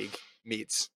Diamond League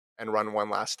meets and run one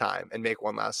last time and make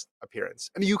one last appearance.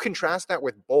 I mean, you contrast that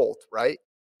with Bolt, right?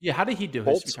 Yeah, how did he do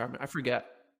his retirement? I forget.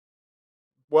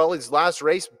 Well, his last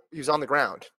race, he was on the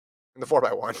ground in the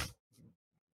 4x1.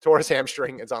 Tore his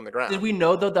hamstring, it's on the ground. Did we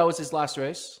know, though, that was his last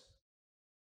race?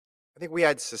 I think we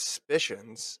had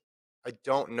suspicions. I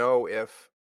don't know if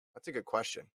 – that's a good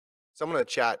question. Someone in the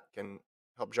chat can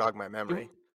help jog my memory.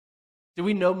 Do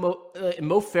we know Mo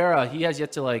Farah, he has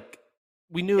yet to like –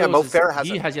 we knew Mo Farah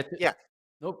hasn't. He has yet to – yeah.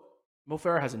 Nope. Mo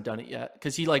Farah hasn't done it yet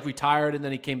because he like retired and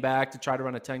then he came back to try to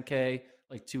run a 10K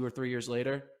like 2 or 3 years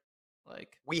later.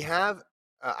 Like we have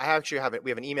I actually have it. We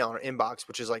have an email in our inbox,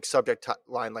 which is like subject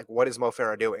line, like, what is Mo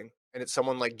Farah doing? And it's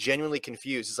someone like genuinely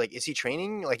confused. It's like, is he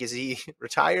training? Like, is he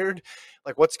retired?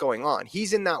 Like, what's going on?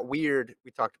 He's in that weird,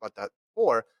 we talked about that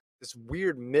before, this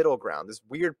weird middle ground, this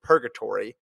weird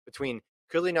purgatory between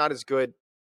clearly not as good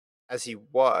as he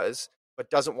was, but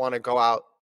doesn't want to go out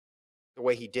the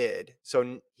way he did.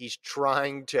 So he's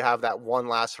trying to have that one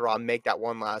last hurrah, make that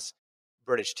one last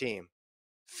British team.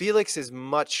 Felix is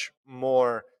much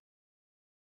more,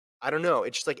 I don't know.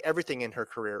 It's just like everything in her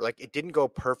career. Like it didn't go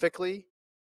perfectly,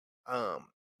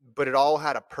 but it all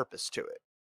had a purpose to it.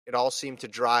 It all seemed to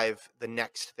drive the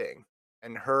next thing.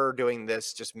 And her doing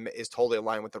this just is totally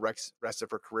aligned with the rest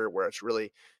of her career, where it's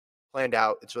really planned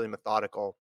out. It's really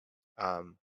methodical.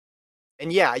 And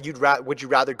yeah, would you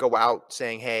rather go out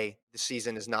saying, hey, the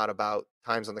season is not about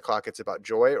times on the clock, it's about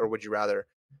joy? Or would you rather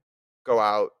go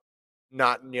out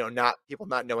not people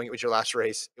not knowing it was your last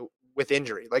race with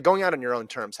injury? Like going out on your own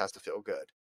terms has to feel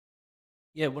good.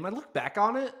 Yeah, when I look back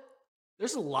on it,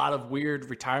 there's a lot of weird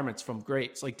retirements from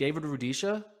greats. Like David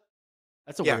Rudisha,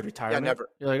 that's a weird retirement. Yeah, never.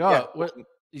 You're like, what?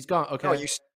 He's gone. Okay.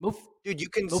 No, dude, you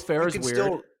can Mo Farah's weird.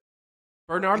 Still,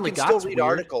 Bernard you can Lagat's still read weird.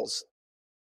 articles.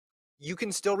 You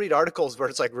can still read articles where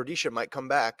it's like Rudisha might come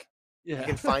back. Yeah. You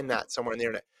can find that somewhere on the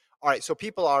internet. All right, so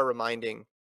people are reminding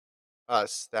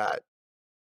us that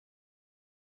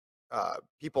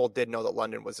people did know that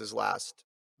London was his last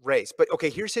race. But okay,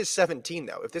 here's his 17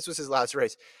 though. If this was his last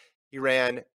race, he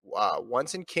ran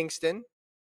once in Kingston,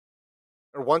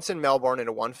 or once in Melbourne in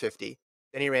a 150.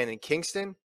 Then he ran in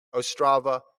Kingston,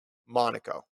 Ostrava,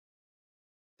 Monaco.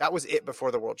 That was it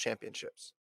before the World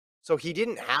Championships. So he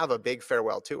didn't have a big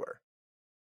farewell tour.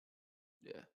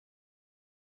 Yeah.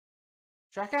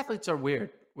 Track athletes are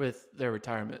weird with their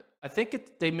retirement. I think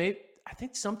I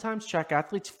think sometimes track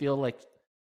athletes feel like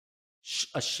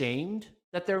ashamed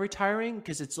that they're retiring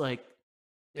because it's like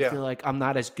they feel like I'm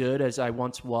not as good as I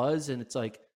once was, and it's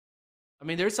like, I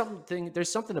mean, there's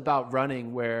something about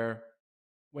running where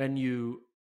when you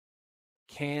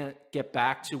can't get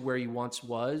back to where you once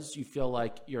was, you feel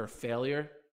like you're a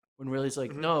failure. When really it's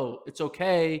like, no, it's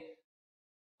okay.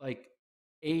 Like,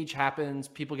 age happens,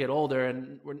 people get older,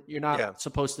 and you're not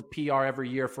supposed to PR every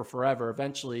year for forever.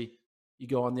 Eventually, you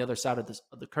go on the other side of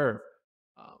the curve.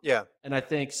 And I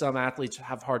think some athletes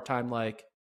have a hard time like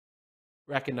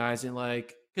recognizing,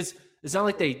 like, because it's not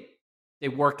like they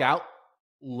work out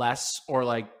less or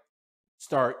like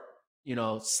start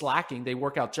slacking. They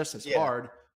work out just as hard,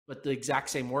 but the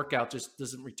exact same workout just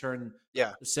doesn't return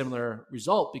a similar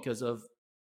result because of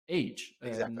age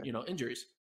and injuries.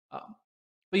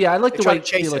 But yeah, I like the way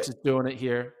Felix is doing it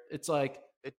here. It's like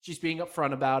she's being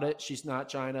upfront about it. She's not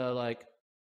trying to like.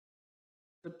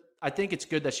 I think it's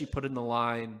good that she put in the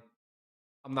line,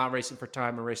 I'm not racing for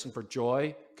time, I'm racing for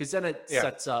joy, because then it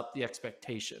sets up the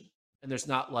expectation. And there's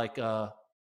not like a.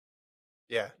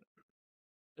 Yeah.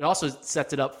 It also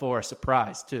sets it up for a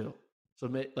surprise too. So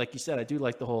like you said, I do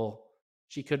like the whole,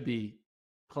 she could be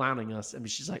clowning us. I mean,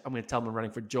 she's like, I'm going to tell them I'm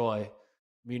running for joy.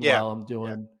 Meanwhile, I'm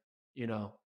doing,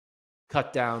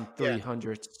 cut down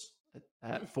 300s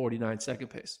at 49 second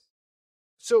pace.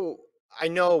 So I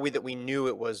know that we knew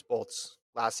it was Bolt's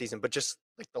last season, but just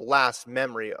like the last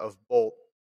memory of Bolt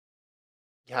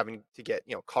having to get,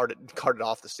 carted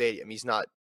off the stadium. He's not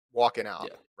walking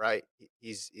out, right?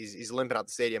 He's limping out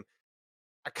the stadium.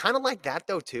 I kind of like that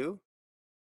though too.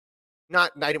 I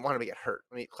didn't want him to get hurt.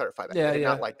 Let me clarify that. I did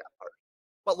not like that part.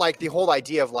 But like the whole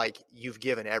idea of like, you've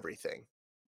given everything.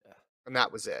 Yeah. And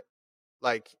that was it.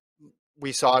 Like,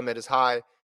 we saw him at his high,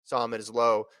 saw him at his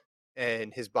low,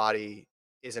 and his body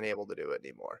isn't able to do it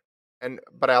anymore.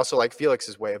 But I also like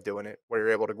Felix's way of doing it, where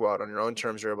you're able to go out on your own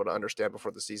terms. You're able to understand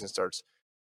before the season starts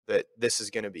that this is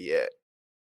going to be it.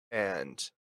 And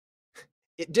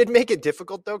it did make it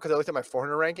difficult though, because I looked at my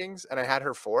 400 rankings and I had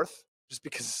her 4th, just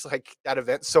because it's like that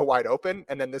event's so wide open.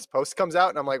 And then this post comes out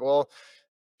and I'm like, well,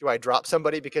 do I drop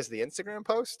somebody because of the Instagram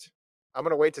post? I'm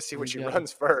going to wait to see what she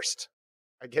runs first.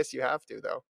 I guess you have to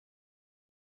though.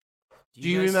 Do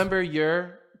you remember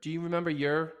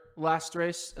your last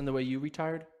race and the way you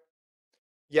retired?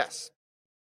 Yes,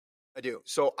 I do.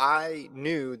 So I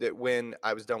knew that when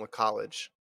I was done with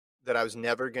college that I was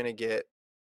never going to get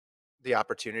the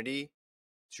opportunity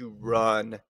to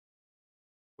run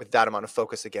with that amount of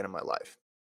focus again in my life,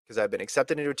 because I've been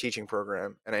accepted into a teaching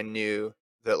program, and I knew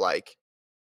that I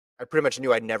pretty much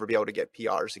knew I'd never be able to get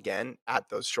PRs again at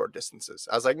those short distances.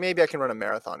 I was like, maybe I can run a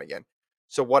marathon again.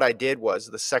 So what I did was,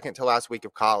 the second to last week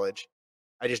of college,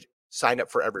 I just signed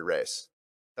up for every race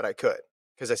that I could,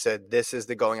 because I said, this is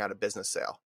the going out of business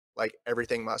sale. Like,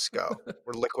 everything must go.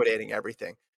 We're liquidating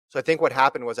everything. So I think what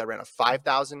happened was I ran a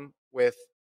 5,000 with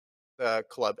the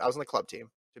club. I was on the club team,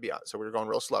 to be honest. So we were going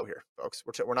real slow here, folks.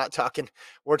 We're not talking,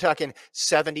 we're talking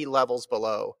 70 levels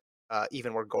below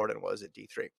even where Gordon was at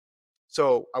D3.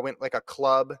 So I went like a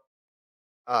club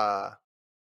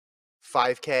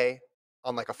 5K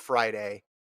on like a Friday,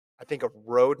 I think a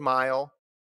road mile,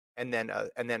 and then a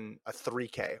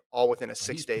 3K, all within a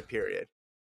 6-day period.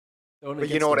 But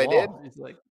you know what I did?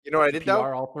 You know what I did though?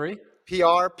 PR all three?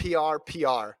 PR,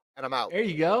 and I'm out. There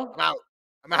you go. I'm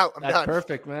out. I'm done.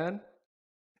 Perfect, man.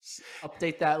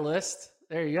 Update that list.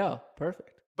 There you go.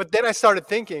 Perfect. But then I started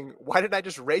thinking, why did I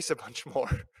just race a bunch more?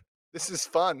 This is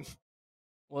fun.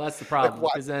 Well, that's the problem,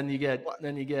 because then you get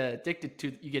addicted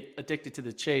to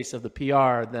the chase of the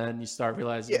PR. Then you start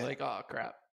realizing like, oh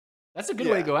crap, that's a good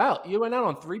way to go out. You went out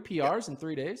on 3 PRs in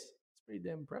 3 days. It's pretty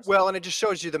damn impressive. Well, and it just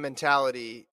shows you the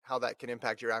mentality, how that can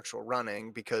impact your actual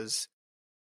running, because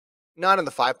not in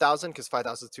the 5,000, because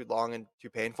 5,000 is too long and too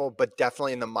painful, but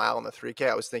definitely in the mile and the 3K,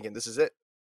 I was thinking, this is it.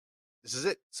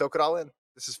 Soak it all in.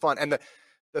 This is fun. And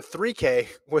the 3K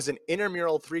was an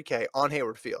intramural 3K on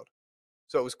Hayward Field.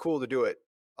 So it was cool to do it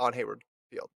on Hayward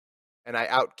Field. And I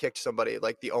outkicked somebody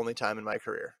like the only time in my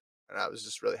career. And I was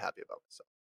just really happy about myself.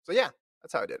 So yeah,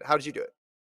 that's how I did it. How did you do it?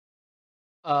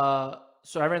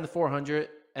 So I ran the 400,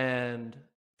 and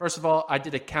first of all, I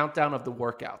did a countdown of the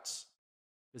workouts,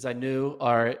 because I knew,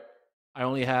 all right, I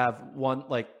only have one,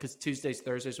 like, because Tuesdays,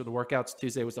 Thursdays were the workouts.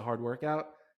 Tuesday was the hard workout.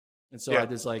 And so I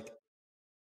just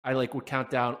I would count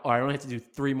down, I only have to do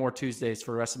 3 more Tuesdays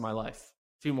for the rest of my life.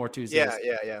 2 more Tuesdays.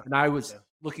 Yeah. And I was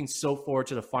looking so forward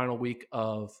to the final week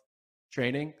of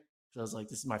training So I was like,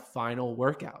 this is my final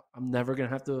workout. I'm never going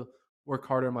to have to work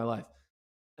harder in my life.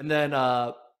 And then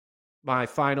my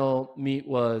final meet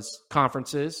was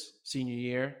conferences, senior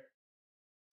year.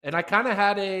 And I kind of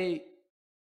had a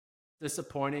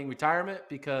disappointing retirement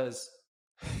because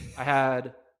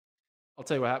I'll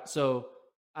tell you what happened. So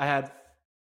I had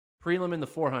prelim in the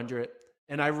 400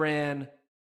 and I ran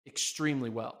extremely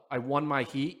well. I won my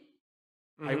heat.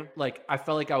 I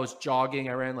felt like I was jogging.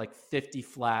 I ran like 50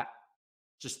 flat,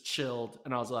 just chilled.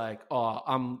 And I was like, oh,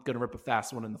 I'm going to rip a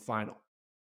fast one in the final.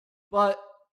 But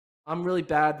I'm really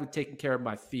bad with taking care of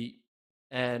my feet.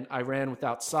 And I ran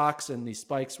without socks and these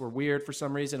spikes were weird for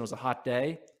some reason. It was a hot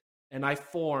day. And I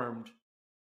formed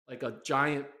like a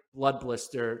giant blood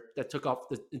blister that took off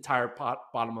the entire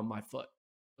bottom of my foot.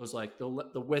 It was like the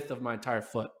width of my entire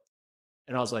foot.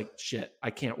 And I was like, shit, I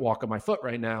can't walk on my foot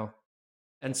right now.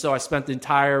 And so I spent the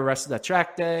entire rest of that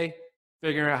track day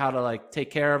figuring out how to like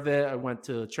take care of it. I went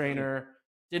to a trainer,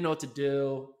 didn't know what to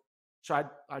do.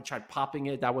 I tried popping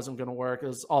it. That wasn't going to work. It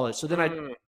was all this. So then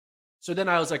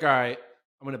I was like, all right,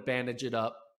 I'm going to bandage it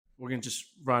up. We're going to just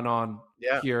run on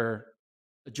pure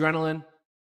adrenaline.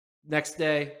 Next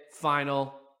day,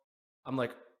 final. I'm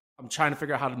trying to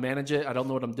figure out how to manage it. I don't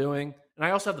know what I'm doing. And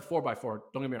I also have the 4x4.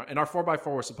 Don't get me wrong. And our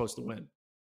 4x4 was supposed to win.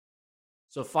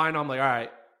 So final, I'm like, all right,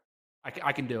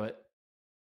 I can do it.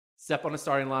 Step on the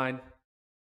starting line.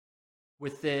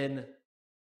 Within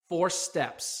 4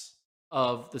 steps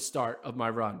of the start of my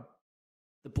run,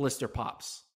 the blister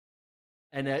pops.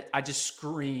 And I just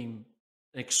scream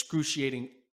an excruciating,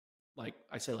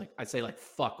 I say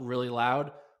fuck really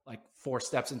loud, like 4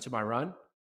 steps into my run.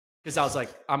 Because I was like,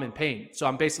 I'm in pain. So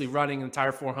I'm basically running an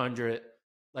entire 400.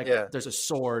 There's a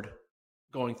sword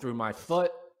going through my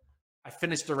foot. I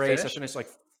finished the race. I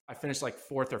finished like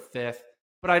 4th or 5th.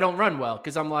 But I don't run well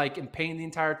because I'm like in pain the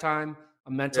entire time.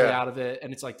 I'm mentally out of it.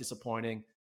 And it's like disappointing.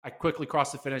 I quickly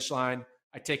cross the finish line.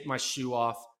 I take my shoe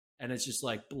off and it's just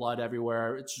like blood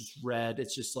everywhere. It's just red.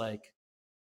 It's just like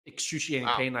excruciating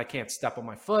pain. I can't step on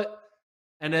my foot.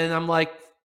 And then I'm like,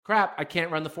 crap, I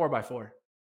can't run the 4x4.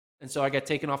 And so I get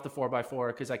taken off the 4x4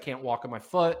 because I can't walk on my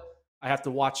foot. I have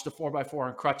to watch the 4x4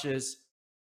 on crutches.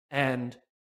 And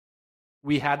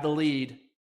we had the lead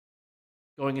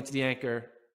going into the anchor.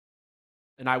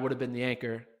 And I would have been the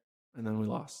anchor. And then we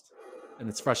lost. And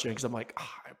it's frustrating because I'm like,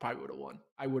 I probably would have won.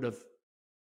 I would have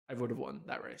won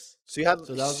that race. So you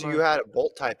had a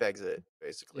bolt type exit,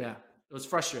 basically. Yeah. It was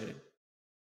frustrating.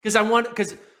 Because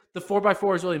the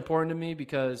 4x4 is really important to me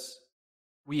because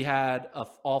we had a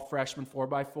all freshman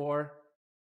 4x4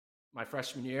 my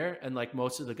freshman year, and like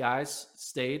most of the guys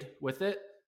stayed with it.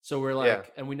 So we're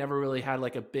like, and we never really had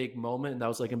like a big moment, and that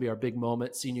was like gonna be our big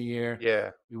moment senior year.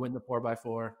 Yeah, we win the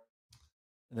 4x4,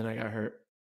 and then I got hurt.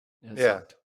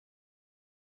 Sucked.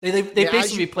 They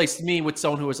basically replaced me with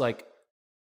someone who was like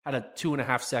had a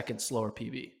 2.5 second slower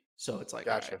PB. So it's like,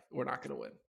 gotcha. Right, we're not gonna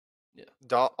win. Yeah,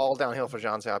 all downhill for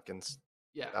Johns Hopkins.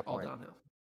 Yeah, all downhill.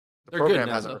 The program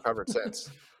hasn't recovered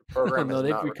since. The program no,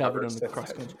 they've recovered on the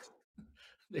cross country.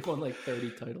 They won like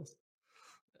 30 titles.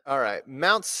 All right,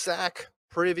 Mount Sac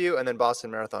preview and then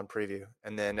Boston Marathon preview,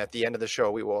 and then at the end of the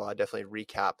show we will definitely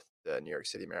recap the New York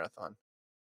City Marathon.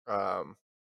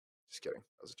 Just kidding,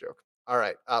 that was a joke. All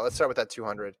right, let's start with that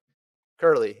 200.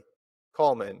 Curly,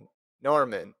 Coleman,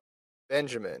 Norman,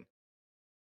 Benjamin.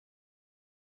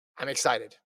 I'm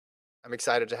excited. I'm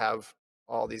excited to have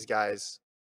all these guys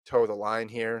toe the line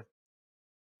here.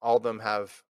 All of them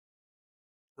have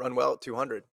run well at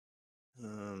 200.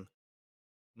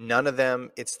 None of them,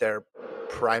 it's their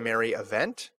primary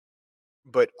event,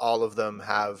 but all of them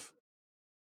have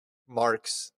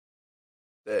marks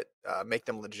that make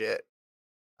them legit.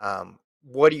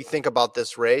 What do you think about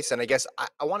this race? And I guess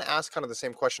I want to ask kind of the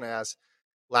same question I asked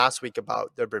last week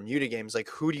about the Bermuda Games. Like,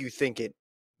 who do you think it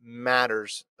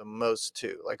matters the most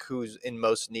to? Like, who's in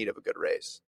most need of a good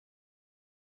race?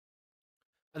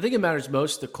 I think it matters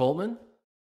most to Coleman.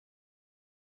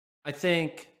 I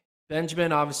think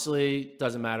Benjamin obviously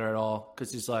doesn't matter at all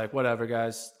because he's like, whatever,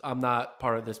 guys. I'm not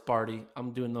part of this party.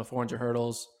 I'm doing the 400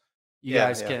 hurdles. You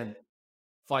guys can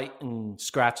fight and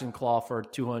scratch and claw for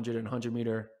 200 and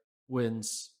 100-meter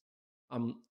wins.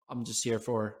 I'm just here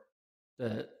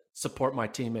to support my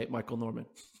teammate, Michael Norman.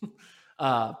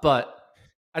 But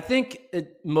I think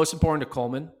most important to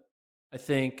Coleman. I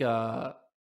think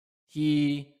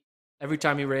every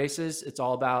time he races, it's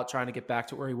all about trying to get back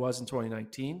to where he was in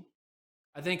 2019.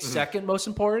 I think second most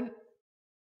important,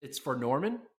 it's for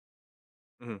Norman.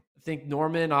 I think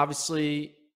Norman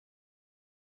obviously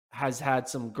has had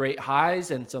some great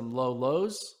highs and some low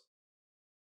lows.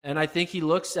 And I think he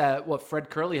looks at what Fred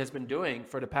Curley has been doing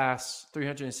for the past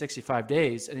 365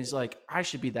 days, and he's like, I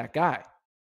should be that guy.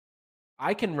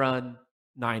 I can run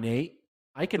 9.8.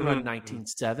 I can run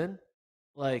 19.7.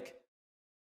 Like,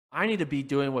 I need to be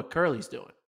doing what Curley's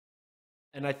doing.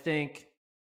 And I think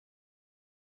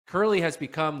Curley has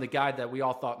become the guy that we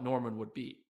all thought Norman would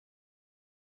be.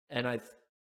 And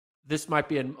this might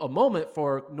be a moment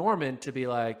for Norman to be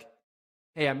like,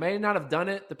 hey, I may not have done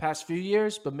it the past few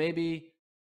years, but maybe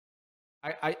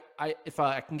if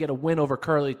I can get a win over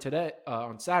Curley today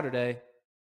on Saturday,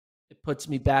 it puts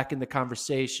me back in the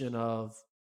conversation of,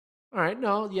 all right,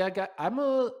 no, yeah,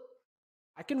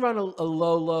 I can run a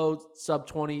low sub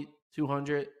 20,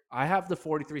 200. I have the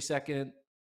 43-second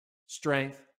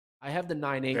strength. I have the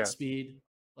 9.8 speed.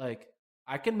 Like,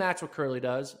 I can match what Curley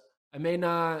does. I may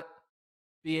not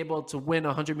be able to win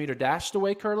a 100-meter dash the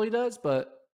way Curley does,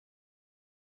 but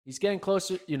he's getting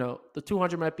closer. You know, the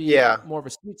 200 might be more of a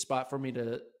sweet spot for me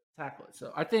to tackle it.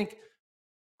 So I think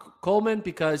Coleman,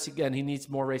 because, again, he needs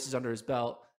more races under his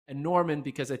belt, and Norman,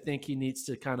 because I think he needs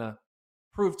to kind of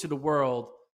prove to the world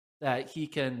that he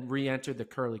can re-enter the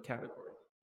Curley category.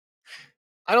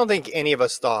 I don't think any of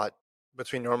us thought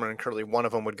between Norman and Curley, one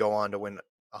of them would go on to win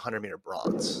a 100-meter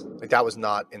bronze. Like, that was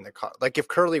not in the car. Like, if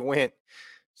Curley went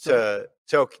to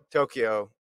Tokyo,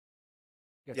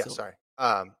 sorry,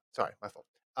 my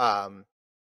fault.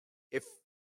 If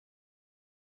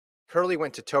Curley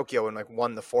went to Tokyo and like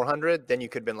won the 400, then you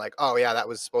could have been like, oh yeah, that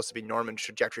was supposed to be Norman's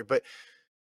trajectory. But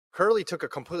Curley took a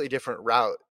completely different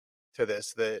route to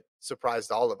this that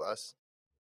surprised all of us.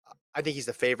 I think he's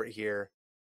the favorite here.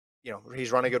 You know,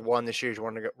 he's run a good 1 this year. He's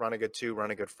run a good 2,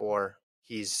 run a good 4.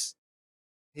 He's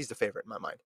the favorite in my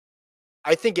mind.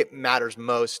 I think it matters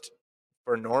most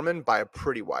for Norman by a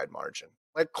pretty wide margin.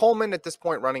 Like Coleman at this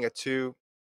point running a 2,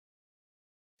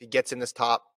 if he gets in this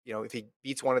top, you know, if he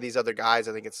beats one of these other guys,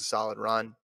 I think it's a solid run.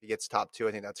 If he gets top 2,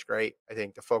 I think that's great. I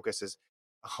think the focus is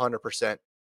 100%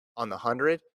 on the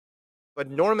 100.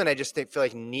 But Norman, I just feel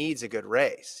like needs a good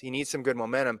race. He needs some good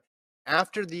momentum.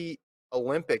 After the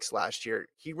Olympics last year,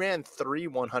 he ran 3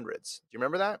 100s. Do you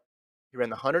remember that? He ran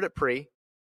the 100 at Pre,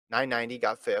 990,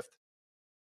 got 5th.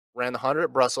 Ran the 100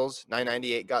 at Brussels,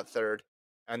 998, got 3rd.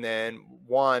 And then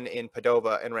won in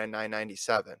Padova and ran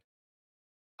 997.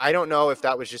 I don't know if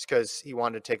that was just because he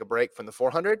wanted to take a break from the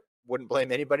 400. Wouldn't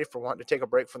blame anybody for wanting to take a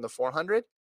break from the 400.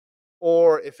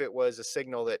 Or if it was a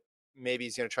signal that maybe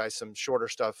he's going to try some shorter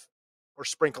stuff or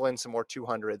sprinkle in some more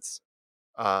 200s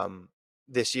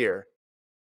this year.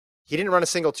 He didn't run a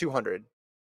single 200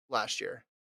 last year.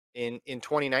 In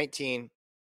 2019,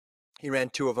 he ran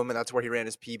 2 of them, and that's where he ran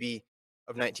his PB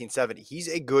of 1970. He's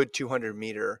a good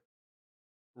 200-meter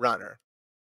runner.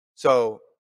 So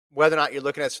whether or not you're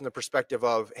looking at this from the perspective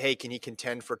of, hey, can he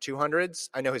contend for 200s?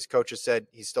 I know his coach has said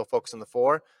he's still focused on the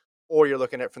 4. Or you're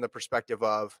looking at it from the perspective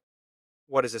of,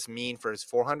 what does this mean for his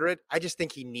 400? I just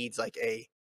think he needs like a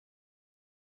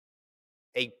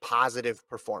positive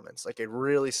performance, like a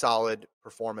really solid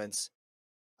performance.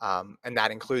 And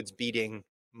that includes beating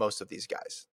most of these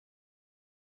guys.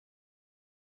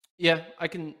 Yeah,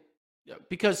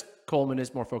 because Coleman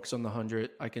is more focused on the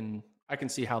 100. I can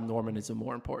see how Norman is a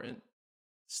more important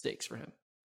stakes for him.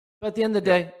 But at the end of the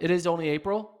day, it is only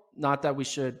April. Not that we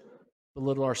should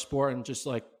belittle our sport and just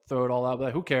like throw it all out.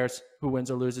 But who cares who wins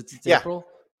or loses? It's April.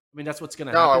 I mean, that's what's going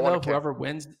to happen though.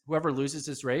 Whoever loses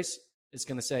this race is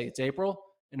going to say it's April,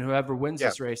 and whoever wins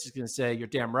this race is going to say, you're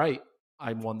damn right,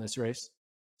 I won this race.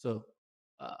 So,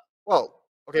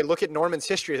 look at Norman's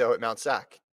history though at Mount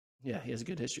Sac. Yeah, he has a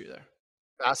good history there.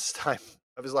 Fastest time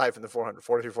of his life in the 400,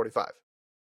 43-45.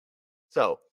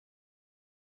 So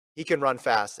he can run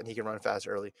fast, and he can run fast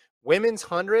early. Women's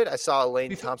 100, I saw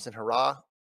Elaine Thompson-Herah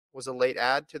was a late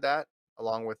add to that,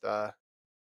 along with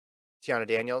Tiana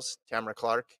Daniels, Tamara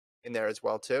Clark in there as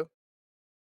well too.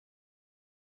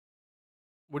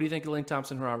 What do you think Elaine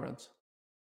Thompson-Herah runs?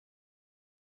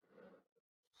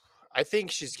 I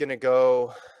think she's going to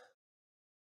go,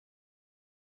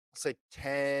 let's say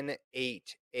 10-8-8.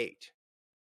 I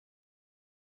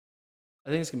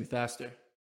think it's going to be faster.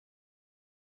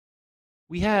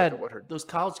 We had those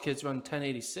college kids run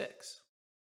 10.86,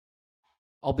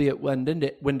 albeit wind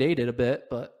aided a bit,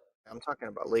 but I'm talking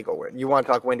about legal win. You want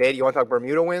to talk wind aided? You want to talk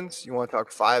Bermuda wins? You want to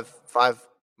talk five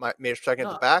meters per second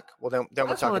at the back? Well, then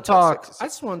we're talking. I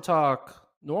just want to talk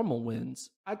normal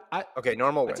wins. Okay,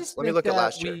 normal wins. Let me look at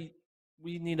last year.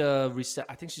 We need a reset.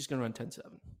 I think she's going to run 10.7.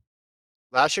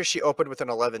 Last year she opened with an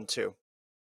 11.2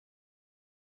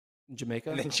 in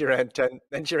Jamaica, and then she ran 10.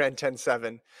 Then she ran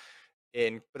 10.7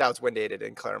 but that was wind aided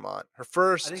in Claremont. Her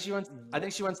first. I think she runs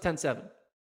 10.7.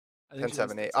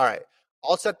 10.7.8. All right.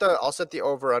 I'll set the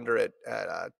over under at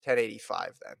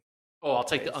 1085 then. Oh, I'll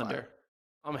take the under.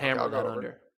 I'm hammering that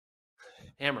under.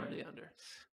 Hammer the under.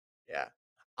 Yeah,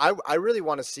 I really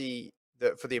want to see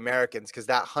for the Americans, because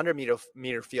that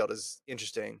 100-meter field is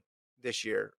interesting this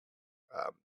year.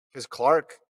 Because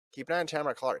Clark, keep an eye on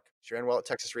Tamara Clark. She ran well at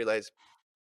Texas Relays.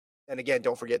 And again,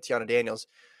 don't forget Tiana Daniels,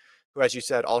 who, as you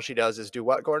said, all she does is do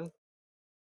what, Gordon?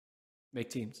 Make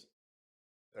teams.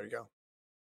 There you go.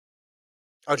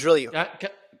 I was really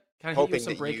can hoping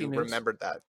that you remembered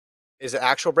that. Is it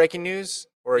actual breaking news,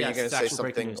 or are you going to say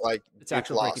something like it's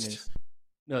actual breaking news?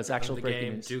 No, it's actual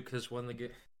breaking news. Duke has won the game.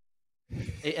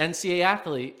 An NCAA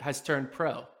athlete has turned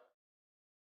pro.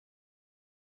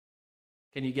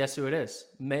 Can you guess who it is?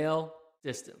 Male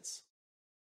distance.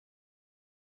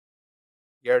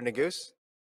 Garrett Naguse?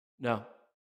 No.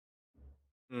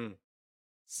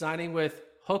 Signing with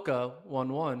Hoka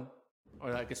 1-1,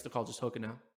 or I guess they're called just Hoka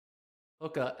now.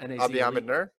 Hoka, NAZ Abi Elite.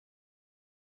 Ahmed-Nur?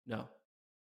 No.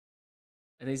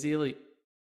 NAZ Elite.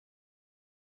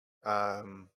 I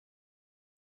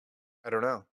don't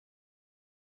know.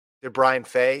 Did Brian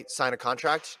Fay sign a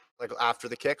contract like after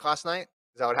the kick last night?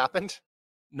 Is that what happened?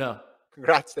 No.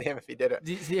 Congrats to him if he did it.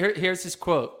 Here's his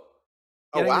quote.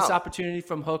 Getting wow. this opportunity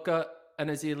from Hoka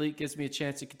NAZ Elite gives me a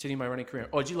chance to continue my running career.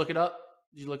 Oh, did you look it up?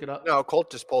 No,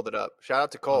 Colt just pulled it up. Shout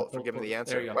out to Colt for giving me the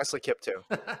answer. Wesley Kipp too.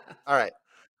 All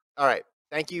right.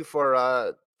 Thank you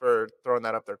for throwing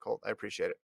that up there, Colt. I appreciate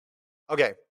it.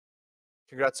 Okay.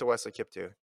 Congrats to Wesley Kipp too.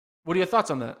 What are your thoughts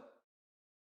on that?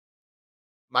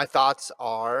 My thoughts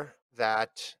are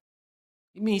that.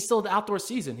 I mean, he's still the outdoor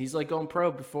season. He's like going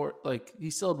pro before, like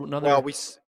he's still another. Well, we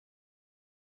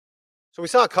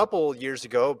saw a couple years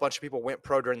ago, a bunch of people went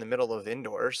pro during the middle of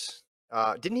indoors.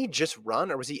 Didn't he just run,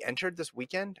 or was he entered this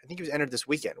weekend? I think he was entered this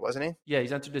weekend, wasn't he? Yeah,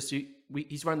 he's entered this.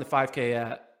 He's running the 5K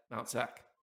at Mount Sac.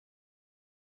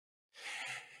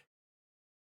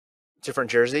 Different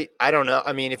jersey. I don't know.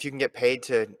 I mean, if you can get paid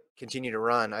to continue to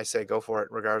run, I say go for it,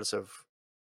 regardless of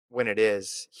when it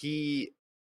is.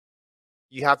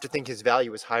 You have to think his value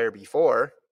was higher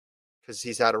before, because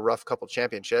he's had a rough couple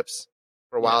championships.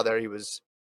 For a while there, he was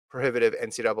prohibitive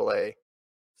NCAA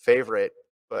favorite,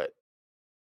 but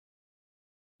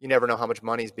you never know how much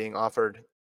money is being offered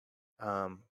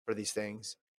for these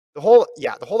things. The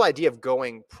whole idea of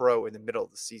going pro in the middle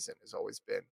of the season has always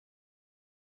been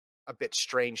a bit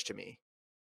strange to me,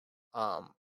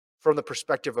 from the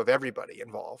perspective of everybody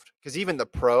involved. Because even the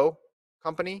pro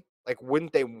company, like,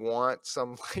 wouldn't they want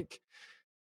some like,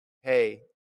 hey,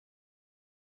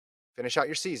 finish out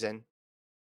your season,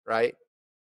 right?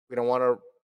 We don't want to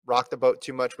rock the boat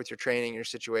too much with your training, your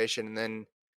situation, and then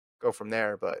go from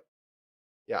there. But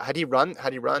yeah, had he run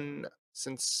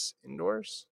since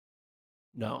indoors?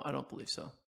 No, I don't believe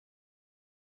so.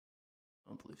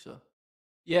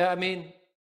 Yeah, I mean,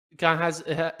 it kind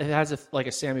of has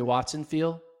a Sammy Watson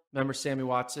feel. Remember Sammy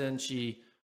Watson? She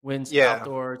wins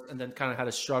outdoors and then kind of had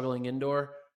a struggling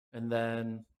indoor, and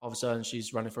then all of a sudden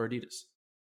she's running for Adidas.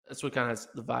 That's what kind of has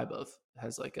the vibe of. It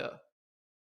has like a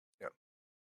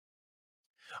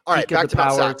all right, back to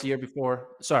Mount Sac. The year before.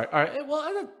 Sorry. All right.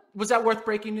 Well, was that worth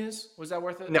breaking news? Was that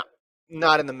worth it? No,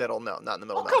 not in the middle. No, not in the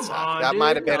middle. Oh, come on, that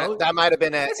might have been. That might have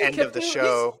been an end of the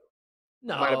show.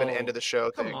 No, might have been an end of the show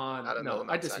thing. Come on. No,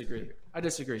 I disagree.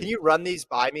 Can you run these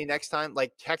by me next time?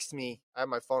 Like, text me. I have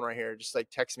my phone right here. Just like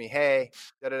text me. Hey,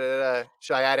 should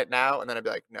I add it now? And then I'd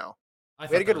be like, no. We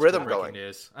had a good rhythm going.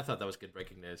 I thought that was good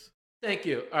breaking news. Thank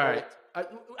you. All right.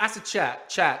 Ask the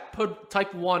chat.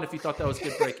 Type 1 if you thought that was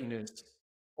good breaking news.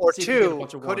 Or 2,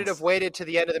 could it have waited to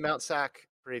the end of the Mount Sac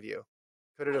preview?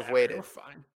 Could it have waited? We're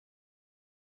fine.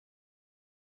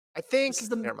 I think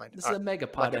never mind. This is a mega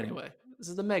pod anyway. This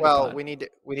is the mega pod. Well, we need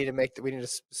to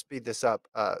speed this up.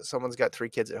 Someone's got 3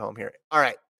 kids at home here. All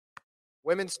right.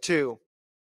 Women's 2.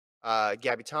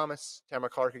 Gabby Thomas,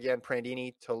 Tamara Clark again,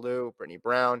 Prandini, Toulouse, Brittany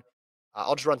Brown.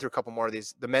 I'll just run through a couple more of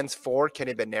these. The men's 4,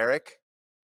 Kenny Bednarek,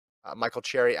 Michael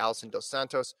Cherry, Allison Dos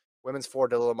Santos. Women's 4,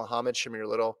 Dalila Muhammad, Shamir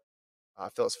Little,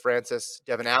 Phyllis Francis.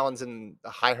 Devin Allen's in the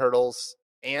high hurdles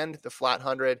and the flat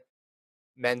 100.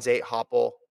 Men's 8,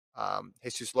 Hopple,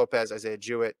 Jesus Lopez, Isaiah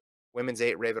Jewett. Women's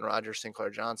 8, Raven Rogers, Sinclair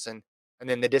Johnson. And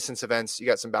then the distance events, you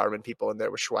got some Bowerman people in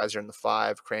there with Schweizer in the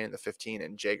 5, Crane in the 15,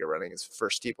 and Jager running his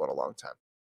first steeple in a long time.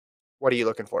 What are you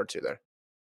looking forward to there?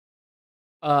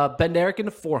 Bednarek in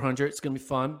the 400. It's going to be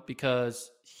fun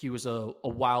because he was a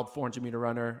wild 400-meter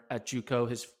runner at JUCO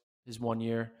his 1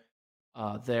 year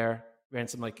there. Ran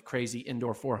some like crazy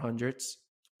indoor 400s.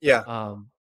 Yeah.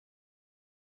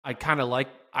 I kind of like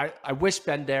 – I wish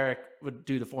Bednarek would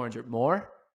do the 400 more.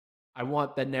 I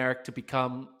want Bednarek to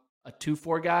become a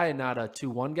 2-4 guy and not a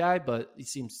 2-1 guy, but he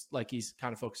seems like he's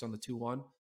kind of focused on the 2-1.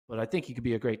 But I think he could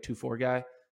be a great 2-4 guy.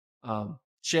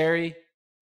 Sherry,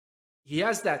 he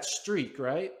has that streak,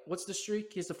 right? What's the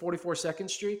streak? He has the 44-second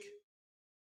streak.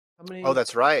 How many? Oh,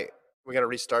 that's right. We got to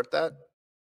restart that?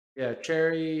 Yeah,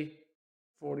 Cherry,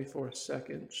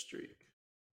 44-second streak.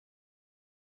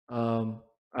 I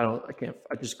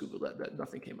just Googled that.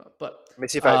 Nothing came up. But let me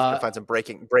see if I can find some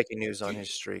breaking news on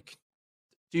his streak.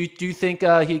 Do you think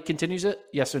he continues it?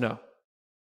 Yes or no?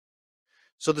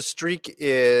 So the streak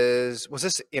was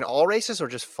this in all races or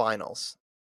just finals?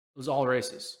 It was all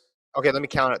races. Okay, let me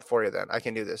count it for you then. I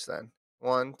can do this then.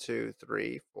 1, 2,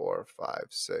 3, 4, 5,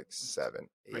 6, 7,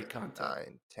 8,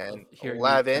 9, 10,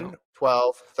 11,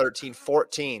 12, 13,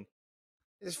 14.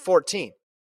 It's 14.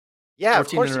 Yeah, 14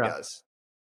 of course he does.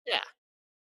 Yeah.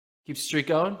 Keeps the streak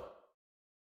going?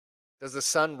 Does the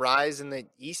sun rise in the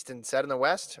east and set in the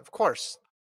west? Of course.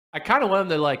 I kind of want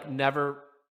him to never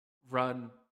run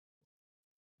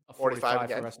a 45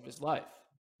 for the rest of his life.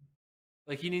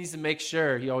 He needs to make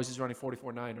sure he always is running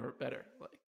 44.9 or better.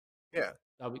 Yeah,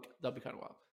 that'll be kind of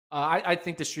wild. I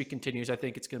think the streak continues. I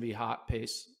think it's going to be a hot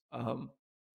pace.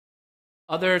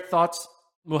 Other thoughts?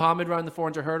 Muhammad running the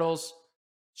 400 hurdles.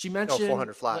 She mentioned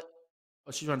 400 flat.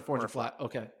 She's running 400 flat.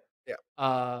 Okay. Yeah.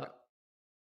 I'm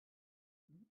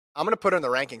going to put her in the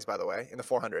rankings, by the way, in the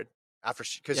 400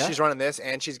 because she's running this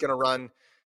and she's going to run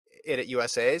it at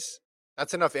USA's.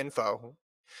 That's enough info.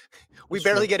 We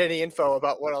barely get any info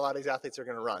about what a lot of these athletes are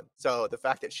going to run. So the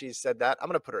fact that she said that, I'm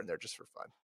going to put her in there just for fun.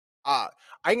 I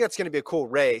think that's going to be a cool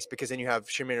race because then you have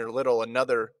Shamir Little,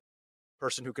 another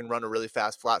person who can run a really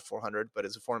fast flat 400, but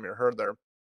is a 400-meter hurdler.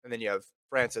 And then you have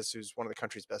Francis, who's one of the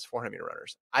country's best 400-meter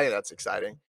runners. I think that's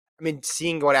exciting. I mean,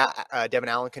 seeing what Devin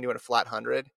Allen can do in a flat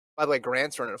 100. By the way,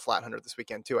 Grant's running a flat 100 this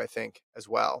weekend too, I think, as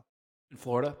well. In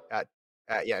Florida?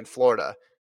 In Florida.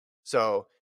 So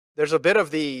there's a bit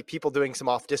of the people doing some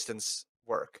off-distance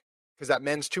work because that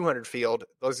men's 200 field,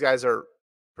 those guys are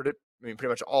pretty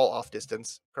much all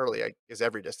off-distance. Curly is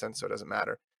every distance, so it doesn't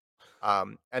matter.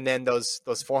 And then those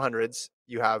 400s,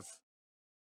 you have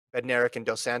Bednarik and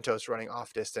Dos Santos running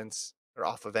off-distance or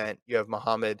off-event. You have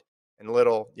Muhammad and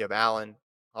Little. You have Allen,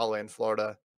 Holloway in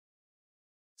Florida.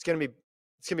 It's gonna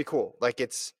be cool.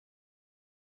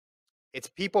 It's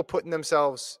people putting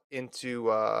themselves into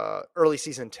early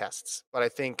season tests, but I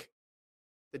think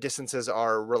the distances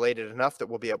are related enough that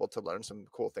we'll be able to learn some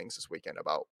cool things this weekend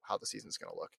about how the season's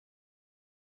going to look.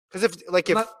 Because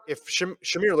if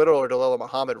Shamir Little or Dalilah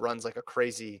Muhammad runs a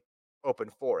crazy open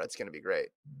 4, that's going to be great.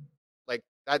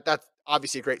 That's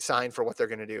obviously a great sign for what they're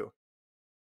going to do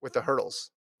with the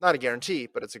hurdles. Not a guarantee,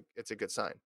 but it's a good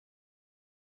sign.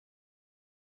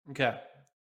 Okay.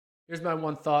 Here's my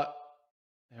one thought.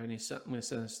 I'm going to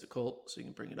send this to Colt so you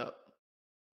can bring it up.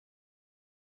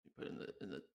 You put it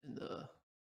in the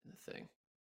thing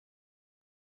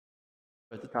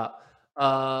at the top.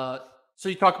 So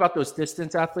you talk about those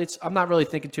distance athletes. I'm not really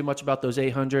thinking too much about those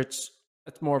 800s.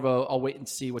 That's more of I'll wait and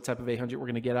see what type of 800 we're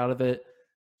going to get out of it.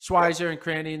 Schweizer and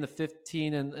Cranny in the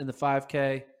 15 and the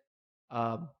 5K.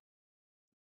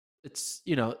 It's,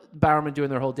 Bowerman doing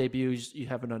their whole debuts. You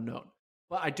have an unknown.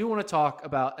 But I do want to talk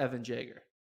about Evan Jager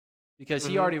because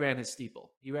he already ran his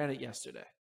steeple. He ran it yesterday,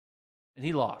 and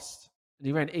he lost. And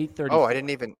he ran 8:30. Oh, I didn't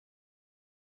even.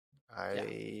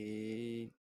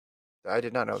 I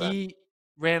did not know that. He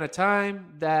ran a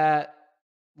time that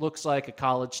looks like a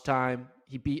college time.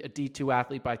 He beat a D2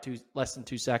 athlete by less than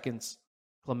 2 seconds.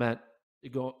 Clement,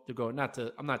 I'm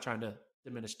not trying to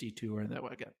diminish D2 or anything that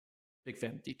way. Again, big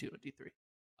fan of D2 and D3.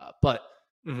 But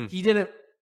he didn't.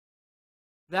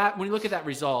 When you look at that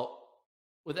result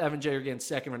with Evan Jager getting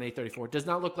second on 8:34, it does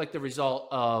not look like the result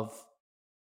of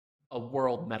a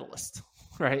world medalist,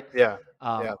 right? Yeah.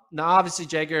 Now, obviously,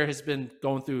 Jager has been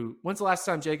going through. When's the last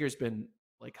time Jager's been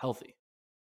healthy?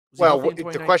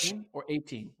 The question or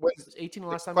 18. Was 18 the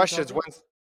last time? The question is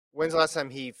when's the last time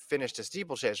he finished a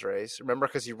steeplechase race? Remember,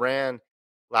 because he ran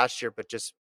last year, but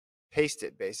just paced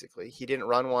it basically. He didn't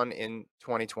run one in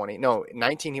 2020. No,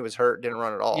 19 he was hurt, didn't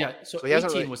run at all. Yeah, so he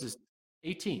 18 was his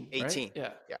 18. 18. Right?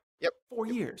 Yeah. Yeah. Yep. 4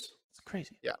 years. It's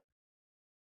crazy. Yeah.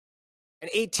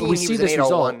 And 18 he was an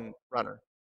 801 runner.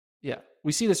 Yeah.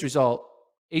 We see this result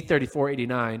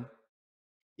 8:34.89.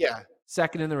 Yeah.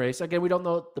 Second in the race. Again, we don't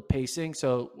know the pacing,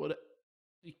 so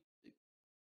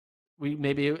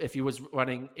maybe if he was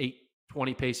running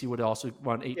 8:20 pace, he would also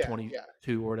run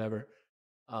 8:22 or whatever.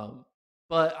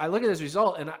 But I look at this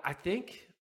result, and I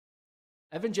think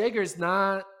Evan Jager is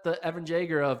not the Evan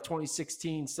Jager of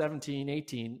 2016, 17,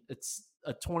 18. It's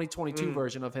a 2022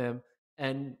 version of him.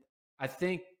 And I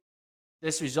think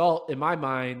this result, in my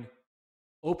mind,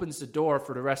 opens the door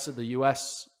for the rest of the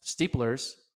U.S.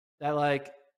 steeplers that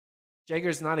like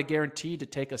Jager's not a guarantee to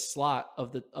take a slot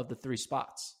of the 3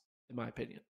 spots, in my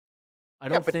opinion. I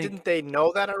don't think. Didn't they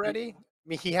know that already? I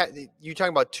mean, you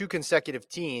talking about 2 consecutive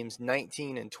teams,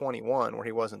 19 and 21, where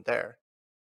he wasn't there.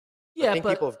 Yeah, I think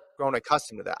people have grown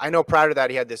accustomed to that. I know prior to that,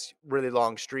 he had this really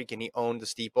long streak and he owned the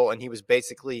steeple, and he was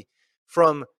basically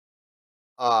from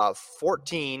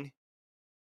 14.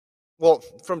 Well,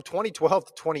 from 2012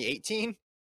 to 2018,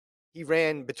 he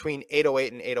ran between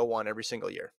 808 and 801 every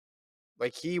single year.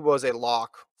 Like, he was a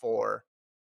lock for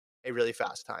a really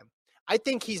fast time. I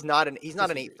think he's not an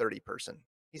 830 person.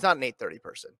 He's not an 830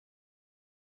 person.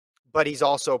 But he's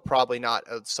also probably not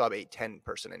a sub 810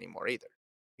 person anymore either.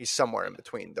 He's somewhere in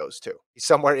between those two. He's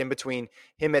somewhere in between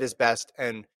him at his best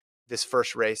and this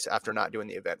first race after not doing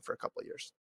the event for a couple of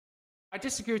years. I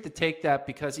disagree with the take that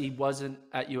because he wasn't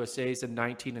at USA's in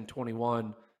 19 and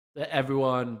 21, that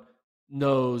everyone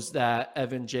knows that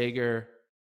Evan Jager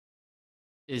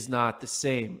is not the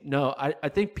same. No, I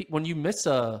think when you miss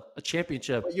a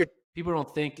championship, people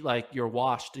don't think like you're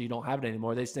washed and you don't have it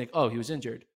anymore. They just think, oh, he was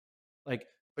injured. Like,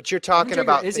 but you're talking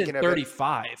about isn't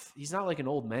 35. He's not like an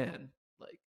old man.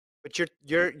 Like, but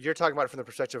you're talking about it from the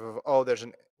perspective of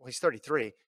he's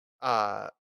 33.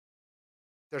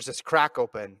 There's this crack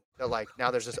open that like now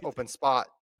there's this open spot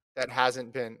that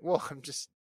hasn't been. Well, I'm just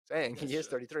saying he is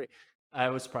 33. I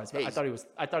was surprised. I thought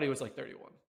he was like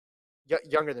 31.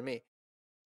 Younger than me.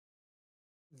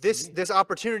 This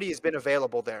opportunity has been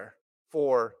available there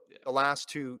for the last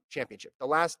 2 championships. The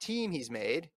last team he's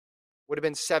made would have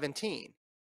been 17,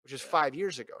 which is 5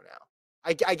 years ago now.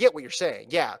 I get what you're saying.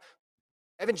 Yeah.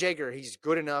 Evan Jager, he's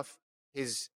good enough.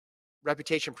 His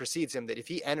reputation precedes him that if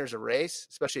he enters a race,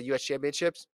 especially at U.S.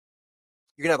 championships,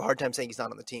 you're going to have a hard time saying he's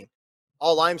not on the team.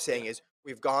 All I'm saying is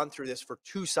we've gone through this for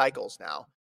 2 cycles now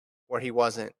where he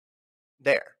wasn't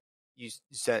there. You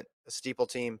sent a steeple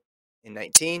team in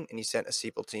 19 and you sent a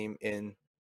steeple team in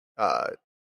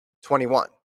 21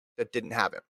 that didn't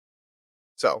have him.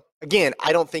 So again,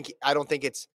 I don't think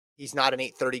he's not an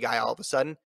 830 guy all of a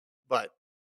sudden, but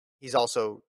he's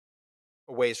also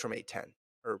a ways from 810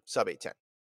 or sub 810.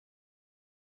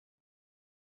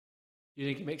 You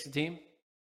think he makes the team?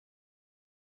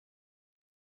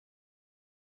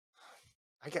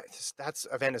 That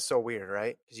event is so weird,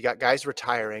 right? Because you got guys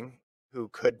retiring who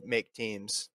could make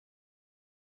teams.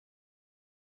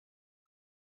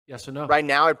 Yes or no? Right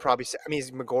now, I'd probably say. I mean,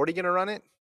 is McGorty going to run it?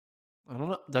 I don't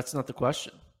know. That's not the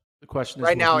question. The question is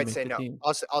right now. I'd say no. Team?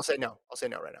 I'll say no. I'll say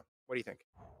no right now. What do you think?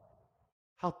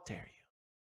 How dare you?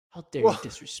 How dare you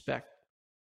disrespect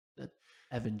the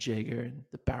Evan Jager and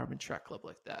the Bowerman Track Club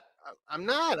like that? I'm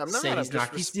not.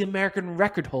 He's the American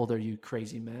record holder, you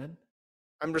crazy man.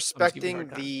 I'm respecting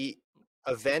the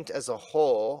event as a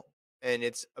whole and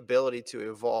its ability to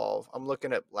evolve. I'm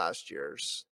looking at last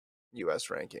year's U.S.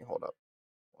 ranking. Hold up.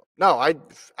 No,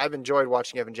 I've enjoyed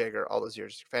watching Evan Jager all those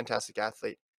years. Fantastic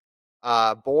athlete.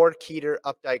 Board, Keeter,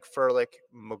 Updike, Furlick,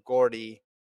 McGorty,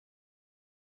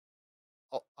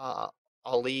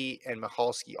 Ali, and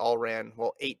Michalski all ran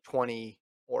 820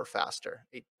 or faster.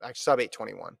 Sub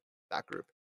 821. That group.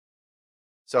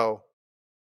 So,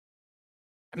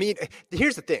 I mean,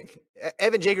 here's the thing: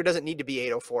 Evan Jager doesn't need to be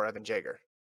 804 Evan Jager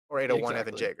or 801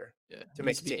 Evan Jager to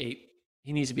make the team.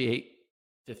 He needs to be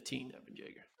 815 Evan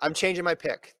Jager. I'm changing my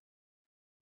pick.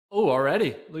 Oh,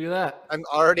 already? Look at that. I'm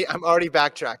already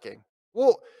backtracking.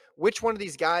 Well, which one of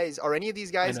these guys are any of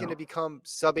these guys going to become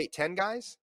sub 810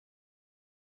 guys?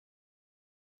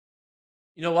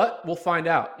 You know what? We'll find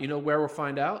out. You know where we'll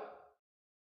find out?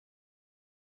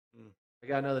 I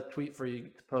got another tweet for you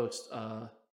to post.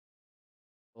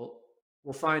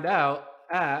 We'll find out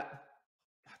at.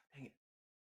 God dang it.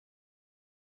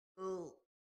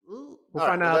 We'll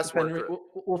find out at the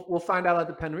we'll find out at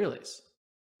the Penn Relays,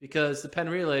 because the Penn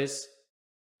Relays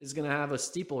is going to have a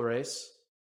steeple race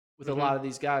with a lot of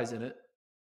these guys in it,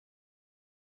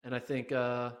 and I think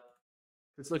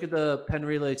let's look at the Penn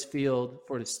Relays field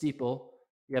for the steeple.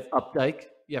 You have Updike,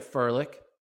 you have Furlick,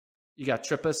 you got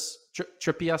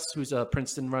Trippius, who's a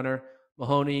Princeton runner,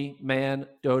 Mahoney, Mann,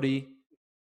 Doty.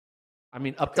 I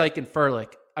mean, Updike and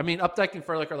Furlick. Updike and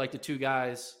Furlick are like the 2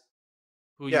 guys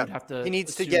who you'd have to. He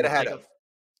needs to get ahead of.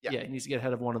 Yeah, he needs to get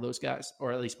ahead of one of those guys,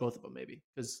 or at least both of them, maybe.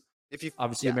 Because if you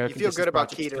obviously American, you feel good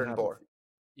about Keeter and Bohr.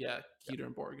 Yeah, Keeter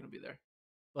and Bohr are going to be there.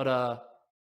 But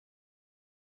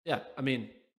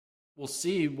we'll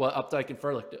see what Updike and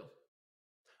Furlick do.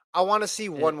 I want to see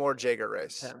one more Jager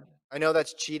race. I know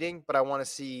that's cheating, but I want to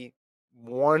see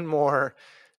one more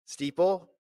steeple.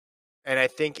 And I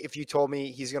think if you told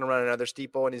me he's going to run another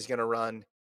steeple and he's going to run,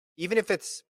 even if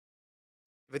it's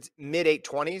mid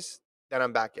 820s, then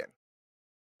I'm back in.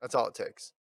 That's all it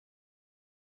takes.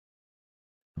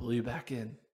 Pull you back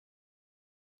in.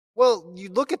 Well, you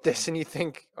look at this and you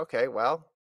think, okay, well,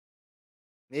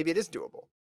 maybe it is doable.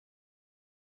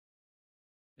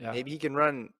 Yeah. Maybe he can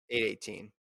run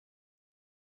 8:18.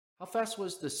 How fast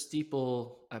was the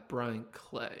steeple at Brian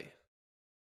Clay?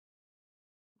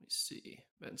 Let me see.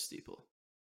 Men's steeple.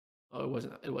 Oh, it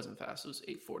wasn't fast. It was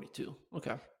 8:42.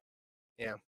 Okay.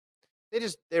 Yeah.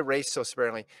 They race so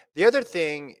sparingly. The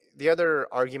other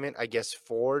argument, I guess,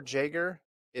 for Jaeger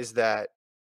is that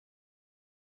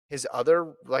his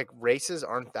other like races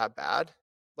aren't that bad.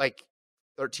 Like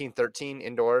 13-13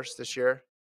 indoors this year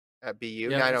at BU.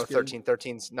 Yeah, now I that's know good.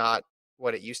 13-13's not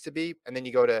what it used to be. And then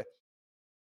you go to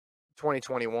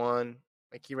 2021,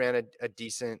 like he ran a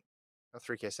decent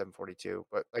 3K 742,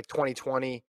 but like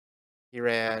 2020, he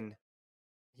ran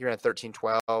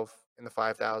 13-12 in the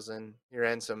 5,000. He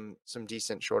ran some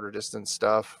decent shorter distance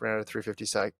stuff. Ran a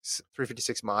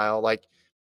 356 mile. Like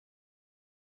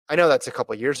I know that's a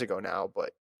couple of years ago now,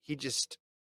 but he's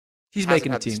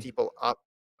making the had the team. steeple up.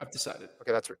 I've decided.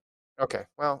 Okay, okay.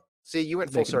 Well, see, you went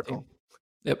He's full making the circle. team.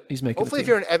 Yep, he's making Hopefully, the if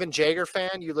team. you're an Evan Jaeger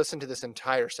fan, you listen to this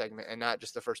entire segment and not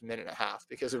just the first minute and a half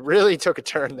because it really took a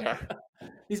turn there.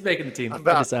 He's making the team. I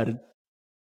decided.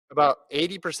 About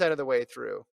 80% of the way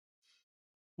through.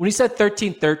 When he said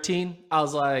 13-13, I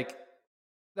was like,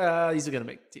 he's going to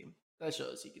make the team. That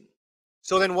shows he can.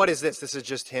 So then what is this? This is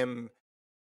just him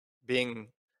being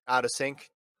out of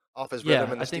sync off his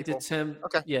rhythm in the steeple? I think it's him,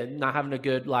 okay. Not having a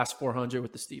good last 400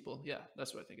 with the steeple. Yeah,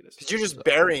 that's what I think it is. Because you're just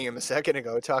burying him a second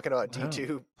ago, talking about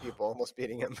D2 people almost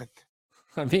beating him.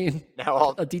 I mean,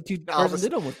 now a D2 person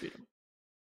did almost beat him.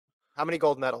 How many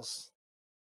gold medals?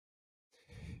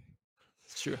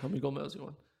 It's true. How many gold medals you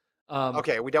won?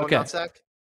 Okay, are we done with Mount Sac?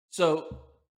 So,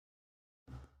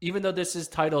 even though this is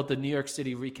titled the New York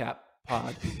City Recap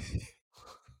Pod,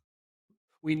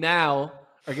 we now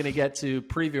are going to get to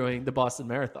previewing the Boston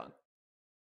Marathon.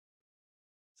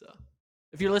 So,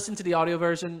 if you're listening to the audio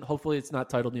version, hopefully it's not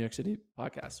titled New York City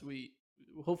Podcast.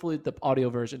 Hopefully the audio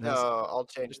version has I'll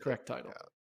change the correct title.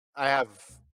 I have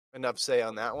enough say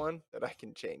on that one that I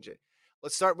can change it.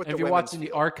 Let's start with and the if you're women's watching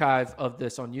field. the archive of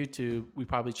this on YouTube, we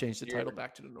probably changed the title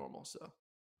back to the normal. So,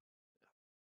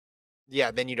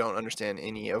 yeah, then you don't understand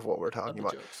any of what we're talking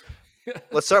about. Jokes.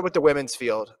 Let's start with the women's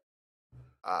field.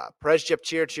 Perez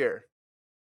Jepchirchir,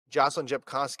 Jocelyn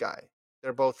Jepkosgei.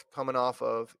 They're both coming off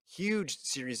of huge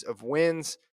series of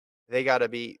wins. They got to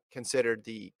be considered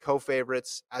the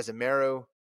co-favorites. Azameru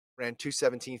ran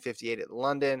 2:17.58 at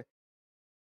London.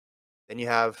 Then you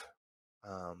have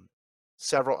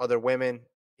several other women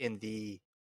in the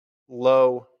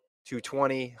low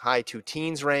 220, high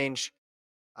 2-teens range.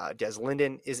 Des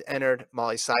Linden is entered.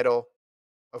 Molly Seidel,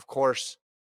 of course,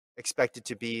 expected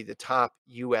to be the top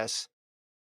U.S.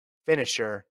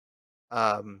 finisher.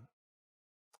 I'll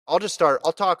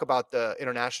talk about the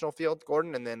international field,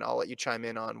 Gordon, and then I'll let you chime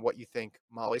in on what you think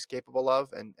Molly's capable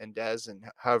of and Des and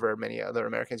however many other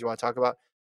Americans you want to talk about.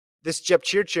 This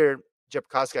Jepchirchir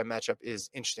Jepkosgei matchup is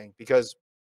interesting because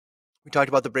we talked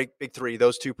about the big three,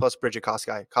 those two plus Bridget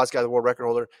Kosgei. Kosgei, the world record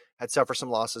holder, had suffered some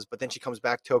losses, but then she comes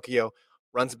back Tokyo,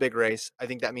 runs a big race. I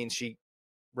think that means she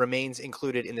remains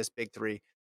included in this big three.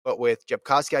 But with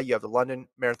Jepkosgei, you have the London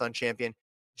Marathon champion.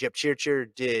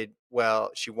 Jepchirchir did well.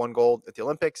 She won gold at the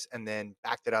Olympics and then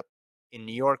backed it up in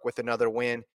New York with another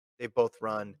win. They both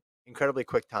run incredibly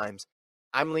quick times.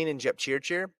 I'm leaning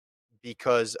Jepchirchir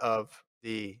because of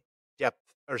the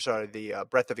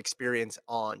breadth of experience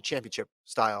on championship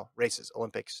style races,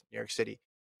 Olympics, New York City,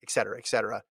 et cetera, et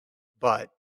cetera. But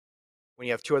when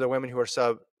you have two other women who are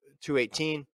sub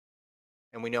 218,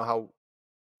 and we know how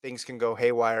things can go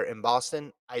haywire in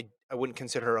Boston, I wouldn't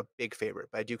consider her a big favorite,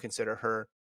 but I do consider her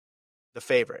the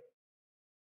favorite.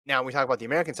 Now, when we talk about the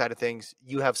American side of things,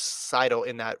 you have Seidel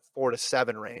in that 4 to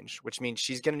 7 range, which means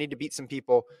she's going to need to beat some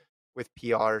people with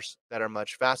PRs that are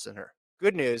much faster than her.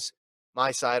 Good news,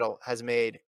 my Seidel has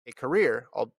made a career,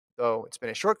 although it's been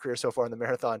a short career so far in the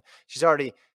marathon. She's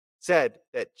already said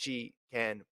that she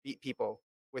can beat people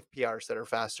with PRs that are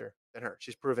faster than her.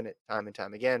 She's proven it time and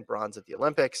time again. Bronze at the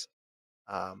Olympics,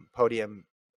 podium,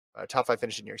 top 5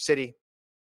 finish in New York City,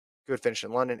 good finish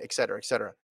in London, et cetera, et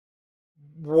cetera.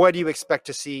 What do you expect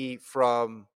to see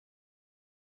from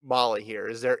Molly here?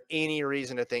 Is there any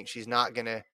reason to think she's not going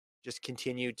to just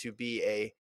continue to be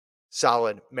a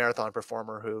solid marathon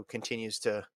performer who continues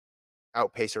to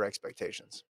outpace her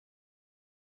expectations?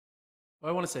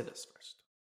 Well, I want to say this first.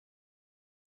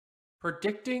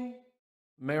 Predicting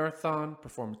marathon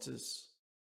performances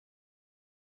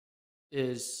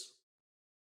is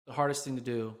the hardest thing to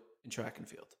do in track and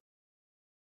field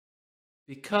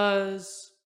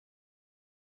Because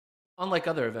unlike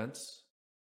other events,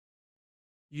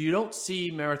 you don't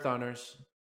see marathoners.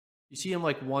 You see them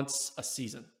like once a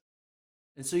season.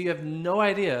 And so you have no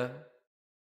idea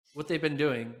what they've been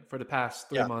doing for the past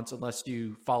 3 months unless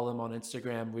you follow them on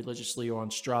Instagram religiously or on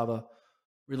Strava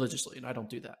religiously. And I don't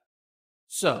do that.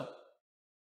 So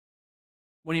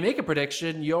when you make a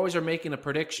prediction, you always are making a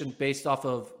prediction based off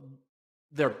of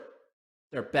their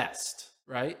best,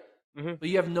 right? Mm-hmm. But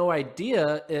you have no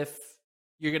idea if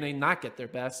you're going to not get their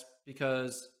best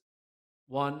because,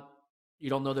 one, you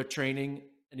don't know their training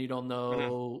and you don't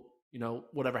know,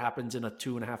 whatever happens in a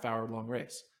 2.5 hour long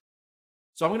race.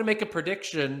 So I'm going to make a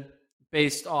prediction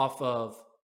based off of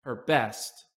her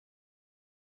best.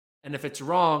 And if it's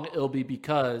wrong, it'll be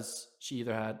because she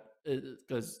either had,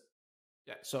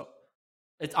 so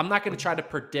I'm not going to try to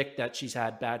predict that she's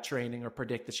had bad training or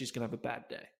predict that she's going to have a bad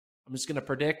day. I'm just going to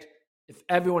predict if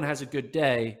everyone has a good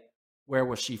day, where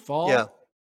will she fall?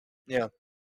 Yeah.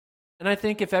 And I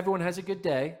think if everyone has a good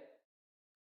day,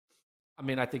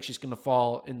 I think she's going to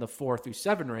fall in the 4 through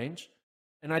 7 range.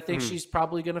 And I think she's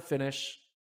probably going to finish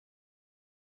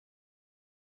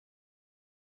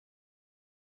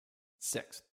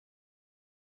 6th.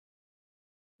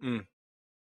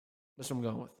 That's what I'm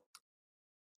going with.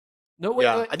 No, wait.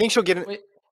 I think she'll get it.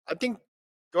 I think.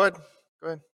 Go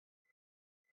ahead.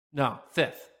 No,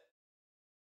 5th.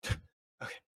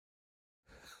 Okay.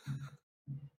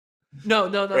 No.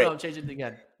 I'm changing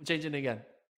it again.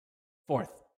 4th.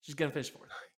 She's gonna finish 4th.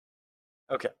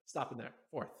 Okay. Stopping there.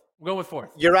 4th. We're going with 4th.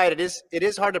 You're right. It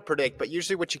is hard to predict, but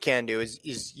usually what you can do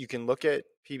is you can look at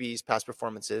PB's past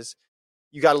performances.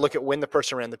 You got to look at when the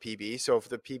person ran the PB. So if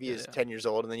the PB is 10 years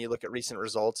old, and then you look at recent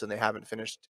results and they haven't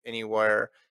finished anywhere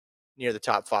near the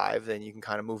top 5, then you can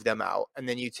kind of move them out. And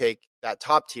then you take that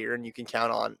top tier and you can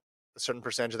count on a certain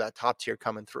percentage of that top tier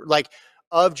coming through. Like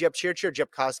of Jep Chirchir,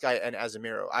 Jep Kosgei, and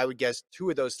Azamiro, I would guess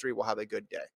 2 of those 3 will have a good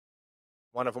day.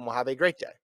 One of them will have a great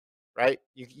day, right?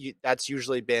 That's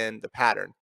usually been the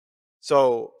pattern.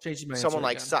 So someone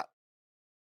like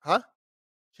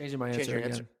Changing my answer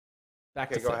again.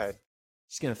 Back to 5th. Go ahead.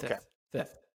 She's going to 5th. Okay.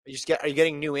 5th. Are you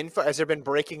getting new info? Has there been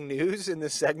breaking news in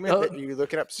this segment that you're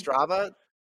looking up Strava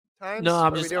times? No, I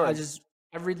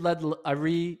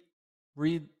reread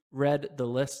the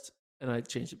list and I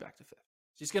changed it back to 5th.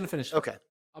 She's going to finish 5th. Okay.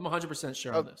 I'm 100%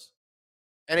 sure on this.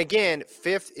 And again,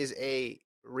 5th is a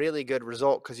really good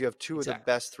result because you have 2 of the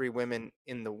best 3 women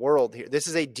in the world here. This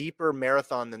is a deeper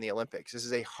marathon than the Olympics. This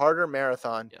is a harder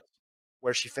marathon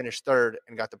where she finished 3rd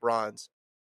and got the bronze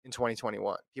in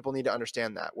 2021. People need to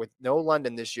understand that. With no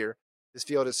London this year, this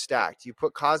field is stacked. You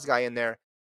put Kosgei in there,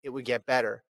 it would get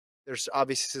better. There's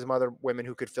obviously some other women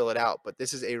who could fill it out, but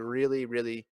this is a really,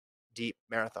 really deep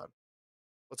marathon.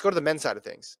 Let's go to the men's side of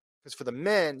things. Because for the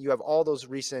men, you have all those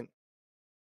recent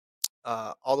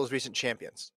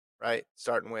champions, right?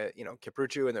 Starting with,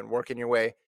 Kipruchu and then working your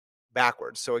way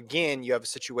backwards. So again, you have a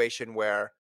situation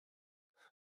where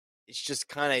it's just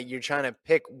kind of, you're trying to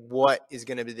pick what is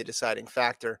going to be the deciding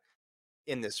factor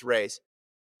in this race.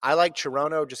 I like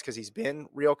Chirono just because he's been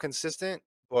real consistent,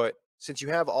 but since you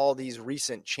have all these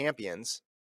recent champions,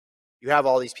 you have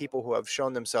all these people who have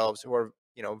shown themselves who are,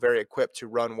 very equipped to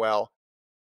run well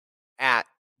at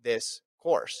this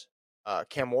course.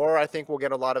 Cam Warr, I think, will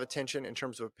get a lot of attention in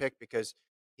terms of a pick because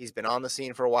he's been on the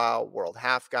scene for a while, world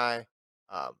half guy,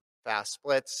 fast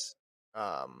splits,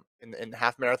 in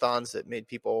half marathons that made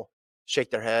people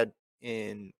shake their head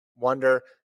in wonder.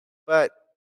 But,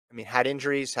 had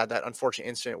injuries, had that unfortunate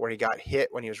incident where he got hit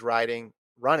when he was running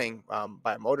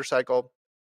by a motorcycle,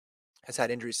 has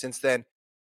had injuries since then.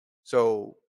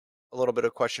 So a little bit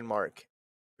of question mark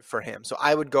for him. So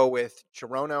I would go with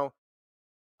Chirono.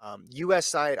 U.S.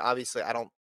 side, obviously,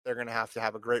 they're going to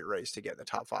have a great race to get in the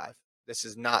top 5. This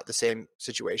is not the same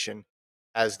situation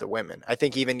as the women. I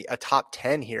think even a top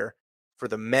 10 here for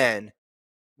the men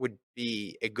would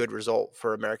be a good result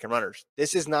for American runners.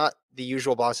 This is not the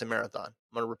usual Boston Marathon.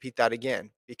 I'm going to repeat that again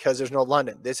because there's no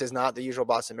London. This is not the usual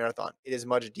Boston Marathon. It is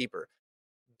much deeper.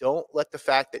 Don't let the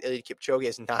fact that Eliud Kipchoge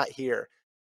is not here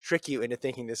trick you into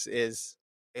thinking this is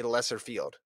a lesser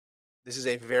field. This is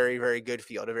a very, very good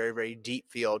field, a very, very deep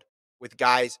field with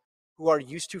guys who are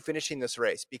used to finishing this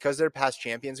race. Because they're past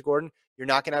champions, Gordon, you're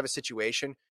not going to have a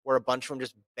situation where a bunch of them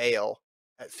just bail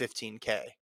at 15K.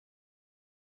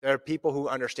 There are people who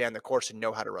understand the course and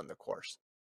know how to run the course.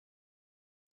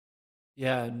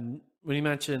 Yeah, and when you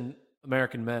mention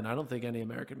American men, I don't think any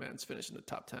American man's finishing the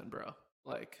top 10, bro.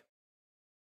 Like,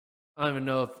 I don't even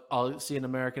know if I'll see an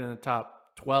American in the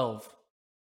top 12.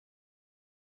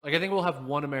 Like, I think we'll have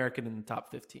one American in the top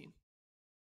 15.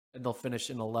 And they'll finish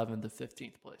in 11th to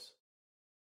 15th place.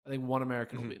 I think one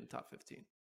American will be in the top 15.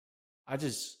 I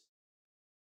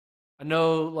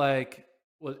know, like,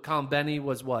 what Colin Benny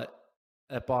was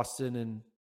at Boston in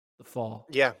the fall?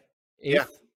 Yeah. 8th?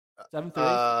 7th or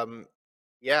 8th?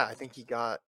 Yeah, I think he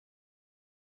got.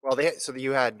 Well,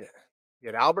 you had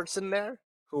Albertson there,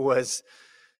 who was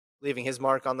leaving his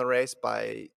mark on the race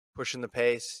by pushing the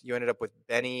pace. You ended up with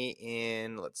Benny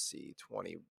in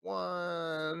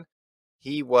 21.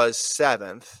 He was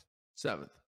 7th. 7th.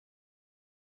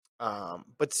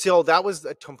 But still, that was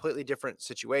a completely different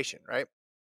situation, right?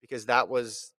 Because that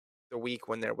was the week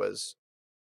when there was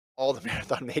all the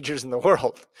marathon majors in the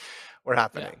world were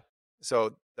happening. Yeah.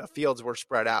 So the fields were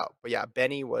spread out. But yeah,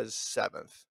 Benny was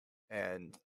 7th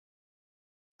and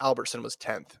Albertson was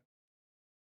 10th.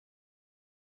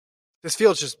 This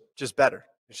field's just better.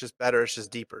 It's just better. It's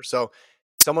just deeper. So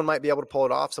someone might be able to pull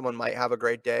it off. Someone might have a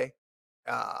great day.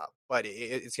 But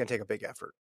it's going to take a big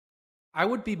effort. I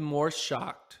would be more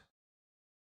shocked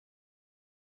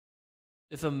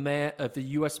if a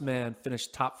U.S. man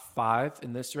finished top 5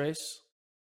 in this race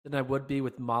than I would be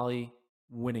with Molly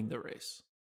winning the race.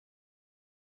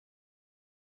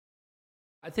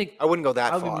 I think I wouldn't go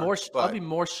that far. I'd be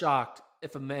more shocked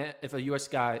if a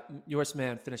U.S.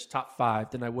 man finished top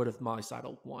 5 than I would if Molly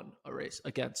Seidel won a race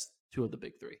against 2 of the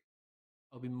big 3.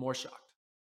 I'll be more shocked.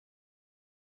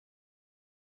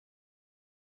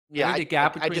 Yeah, I think the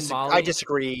gap between Molly. I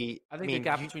disagree. I think the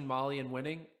gap between Molly and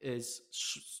winning is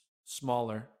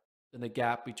smaller than the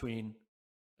gap between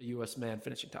a U.S. man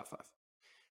finishing top 5.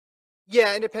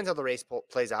 Yeah, it depends how the race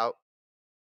plays out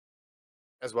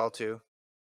as well, too.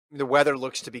 The weather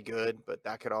looks to be good, but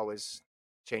that could always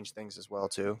change things as well,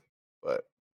 too. But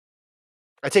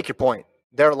I take your point.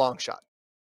 They're a long shot.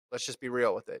 Let's just be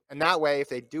real with it. And that way, if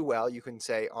they do well, you can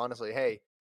say, honestly, hey,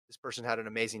 this person had an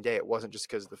amazing day. It wasn't just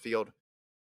because the field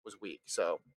was weak.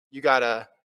 So you got a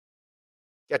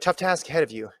tough task ahead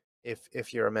of you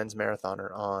if you're a men's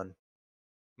marathoner on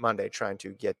Monday trying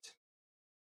to get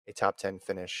a top 10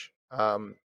 finish.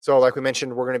 So like we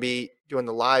mentioned, we're going to be doing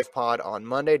the live pod on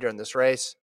Monday during this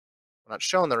race. We're not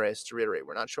showing the race, to reiterate.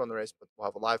 We're not showing the race, but we'll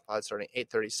have a live pod starting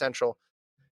 8:30 Central,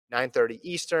 9:30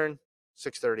 Eastern,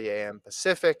 6:30 a.m.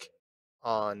 Pacific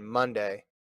on Monday.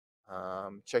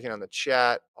 Checking on the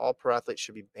chat, all pro athletes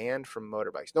should be banned from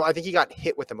motorbikes. No, I think he got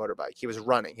hit with a motorbike. He was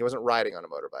running. He wasn't riding on a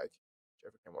motorbike.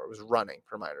 Jeffrey Kenmore was running,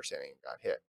 per my understanding, and got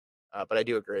hit. But I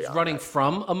do agree. He was running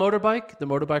from a motorbike? The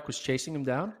motorbike was chasing him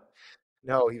down?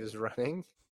 No, he was running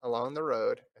along the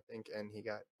road, I think, and he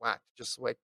got whacked. Just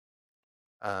like,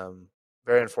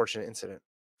 very unfortunate incident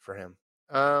for him.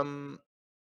 All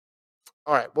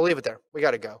right, we'll leave it there. We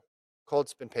got to go.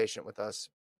 Colt's been patient with us.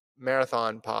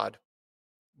 Marathon pod.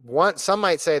 Some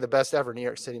might say the best ever New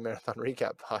York City Marathon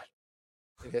recap pod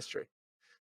in history.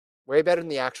 Way better than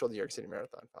the actual New York City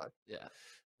Marathon pod. Yeah.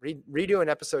 Redoing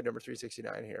episode number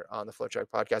 369 here on the FloTrack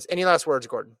podcast. Any last words,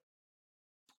 Gordon?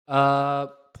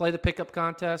 Play the pickup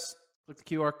contest. Click the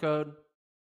QR code.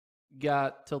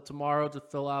 Got till tomorrow to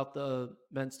fill out the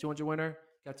men's 200 winner.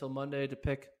 Got till Monday to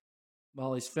pick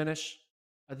Molly's finish.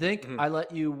 I think I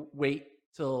let you wait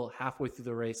till halfway through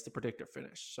the race to predict her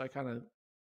finish. So I kind of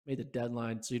made the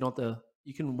deadline so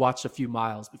you can watch a few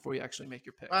miles before you actually make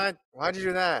your pick. Why'd you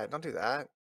do that? Don't do that.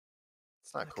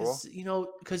 It's not cool.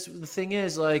 Because the thing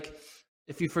is, like,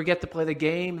 if you forget to play the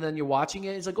game and then you're watching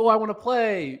it, it's like, oh, I want to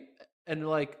play. And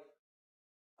like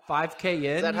 5K in,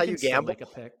 is that how you gamble? Make a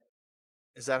pick.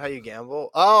 Is that how you gamble?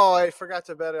 Oh, I forgot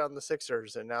to bet it on the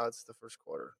Sixers, and now it's the first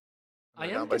quarter. We're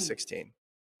down by 16.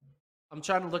 I'm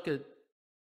trying to look at.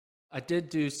 I did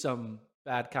do some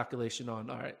bad calculation on.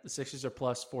 All right, the Sixers are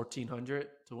plus 1,400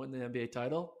 to win the NBA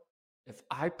title. If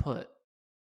I put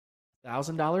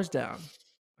 $1,000 down,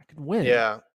 I could win.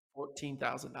 Yeah, $14,000.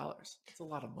 That's a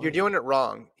lot of money. You're doing it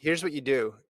wrong. Here's what you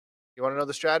do. You want to know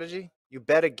the strategy? You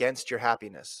bet against your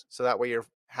happiness, so that way you're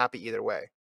happy either way.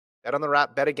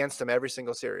 Bet against them every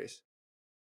single series.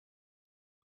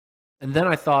 And then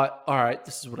I thought, all right,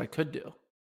 this is what I could do.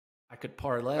 I could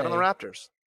parlay. Bet on the Raptors.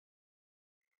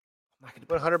 I'm not going to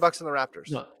put $100 on the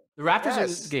Raptors. No, the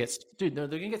Raptors they're going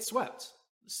to get swept.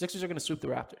 The Sixers are going to sweep the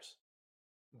Raptors.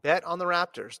 Bet on the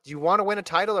Raptors. Do you want to win a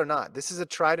title or not? This is a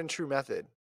tried and true method.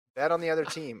 Bet on the other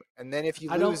team, and then if you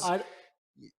lose,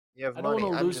 you have money. I don't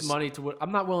want to lose money to win.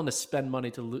 I'm not willing to spend money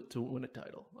to win a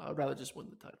title. I would rather just win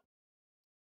the title,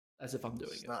 as if I'm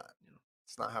doing it.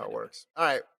 It's not how it works. All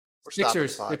right,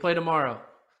 Sixers. They play tomorrow,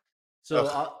 so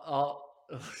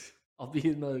I'll be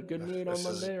in a good mood on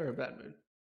Monday or a bad mood.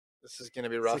 This is going to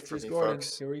be rough Sixers for me, Gordon.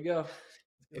 folks. Here we go.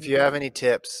 If you have any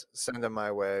tips, send them my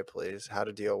way, please. How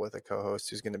to deal with a co-host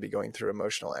who's going to be going through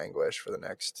emotional anguish for the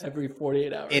next every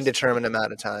 48 hours, indeterminate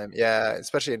amount of time. Yeah,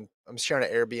 especially I'm sharing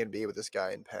an Airbnb with this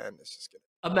guy in Penn. It's just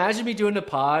gonna. Imagine me doing a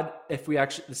pod if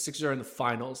the Sixers are in the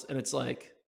finals and it's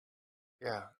like,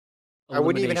 yeah, I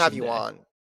wouldn't even have you day. on.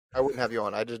 I wouldn't have you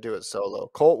on. I'd just do it solo.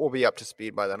 Colt will be up to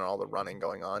speed by then on all the running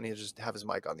going on. He'll just have his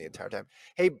mic on the entire time.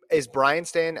 Hey, is Brian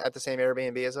staying at the same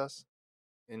Airbnb as us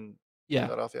in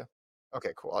Philadelphia?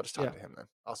 Okay, cool. I'll just talk to him then.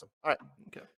 Awesome. All right.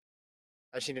 Okay.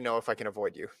 I just need to know if I can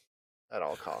avoid you at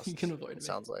all costs. You can avoid me.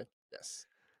 Sounds like yes.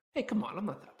 Hey, come on! I'm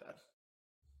not that bad.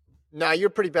 Nah, you're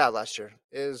pretty bad last year.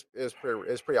 It was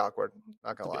pretty awkward.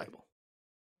 Not gonna lie.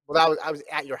 Well, I was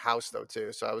at your house though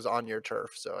too, so I was on your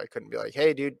turf, so I couldn't be like,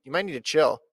 "Hey, dude, you might need to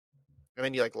chill." And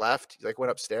then you like left, you like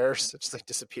went upstairs, just like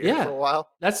disappeared for a while.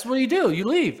 That's what you do. You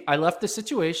leave. I left the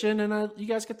situation, and you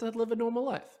guys get to live a normal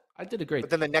life. I did a great. But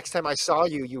then the next time I saw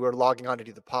you, you were logging on to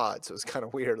do the pod, so it was kind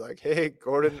of weird. Like, hey,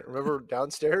 Gordon, remember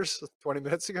downstairs 20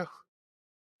 minutes ago?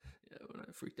 Yeah, when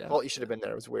I freaked out. Well, you should have been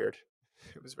there. It was weird.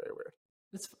 It was very weird.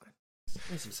 It's fine.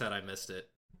 I'm sad I missed it.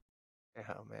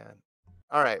 Oh man.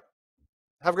 All right.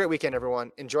 Have a great weekend,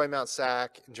 everyone. Enjoy Mount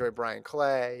Sac. Enjoy Brian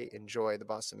Clay. Enjoy the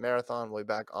Boston Marathon. We'll be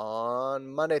back on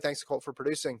Monday. Thanks to Colt for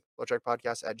producing. FloTrack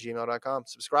Podcast at gmail.com.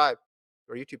 Subscribe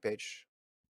to our YouTube page.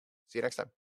 See you next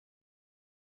time.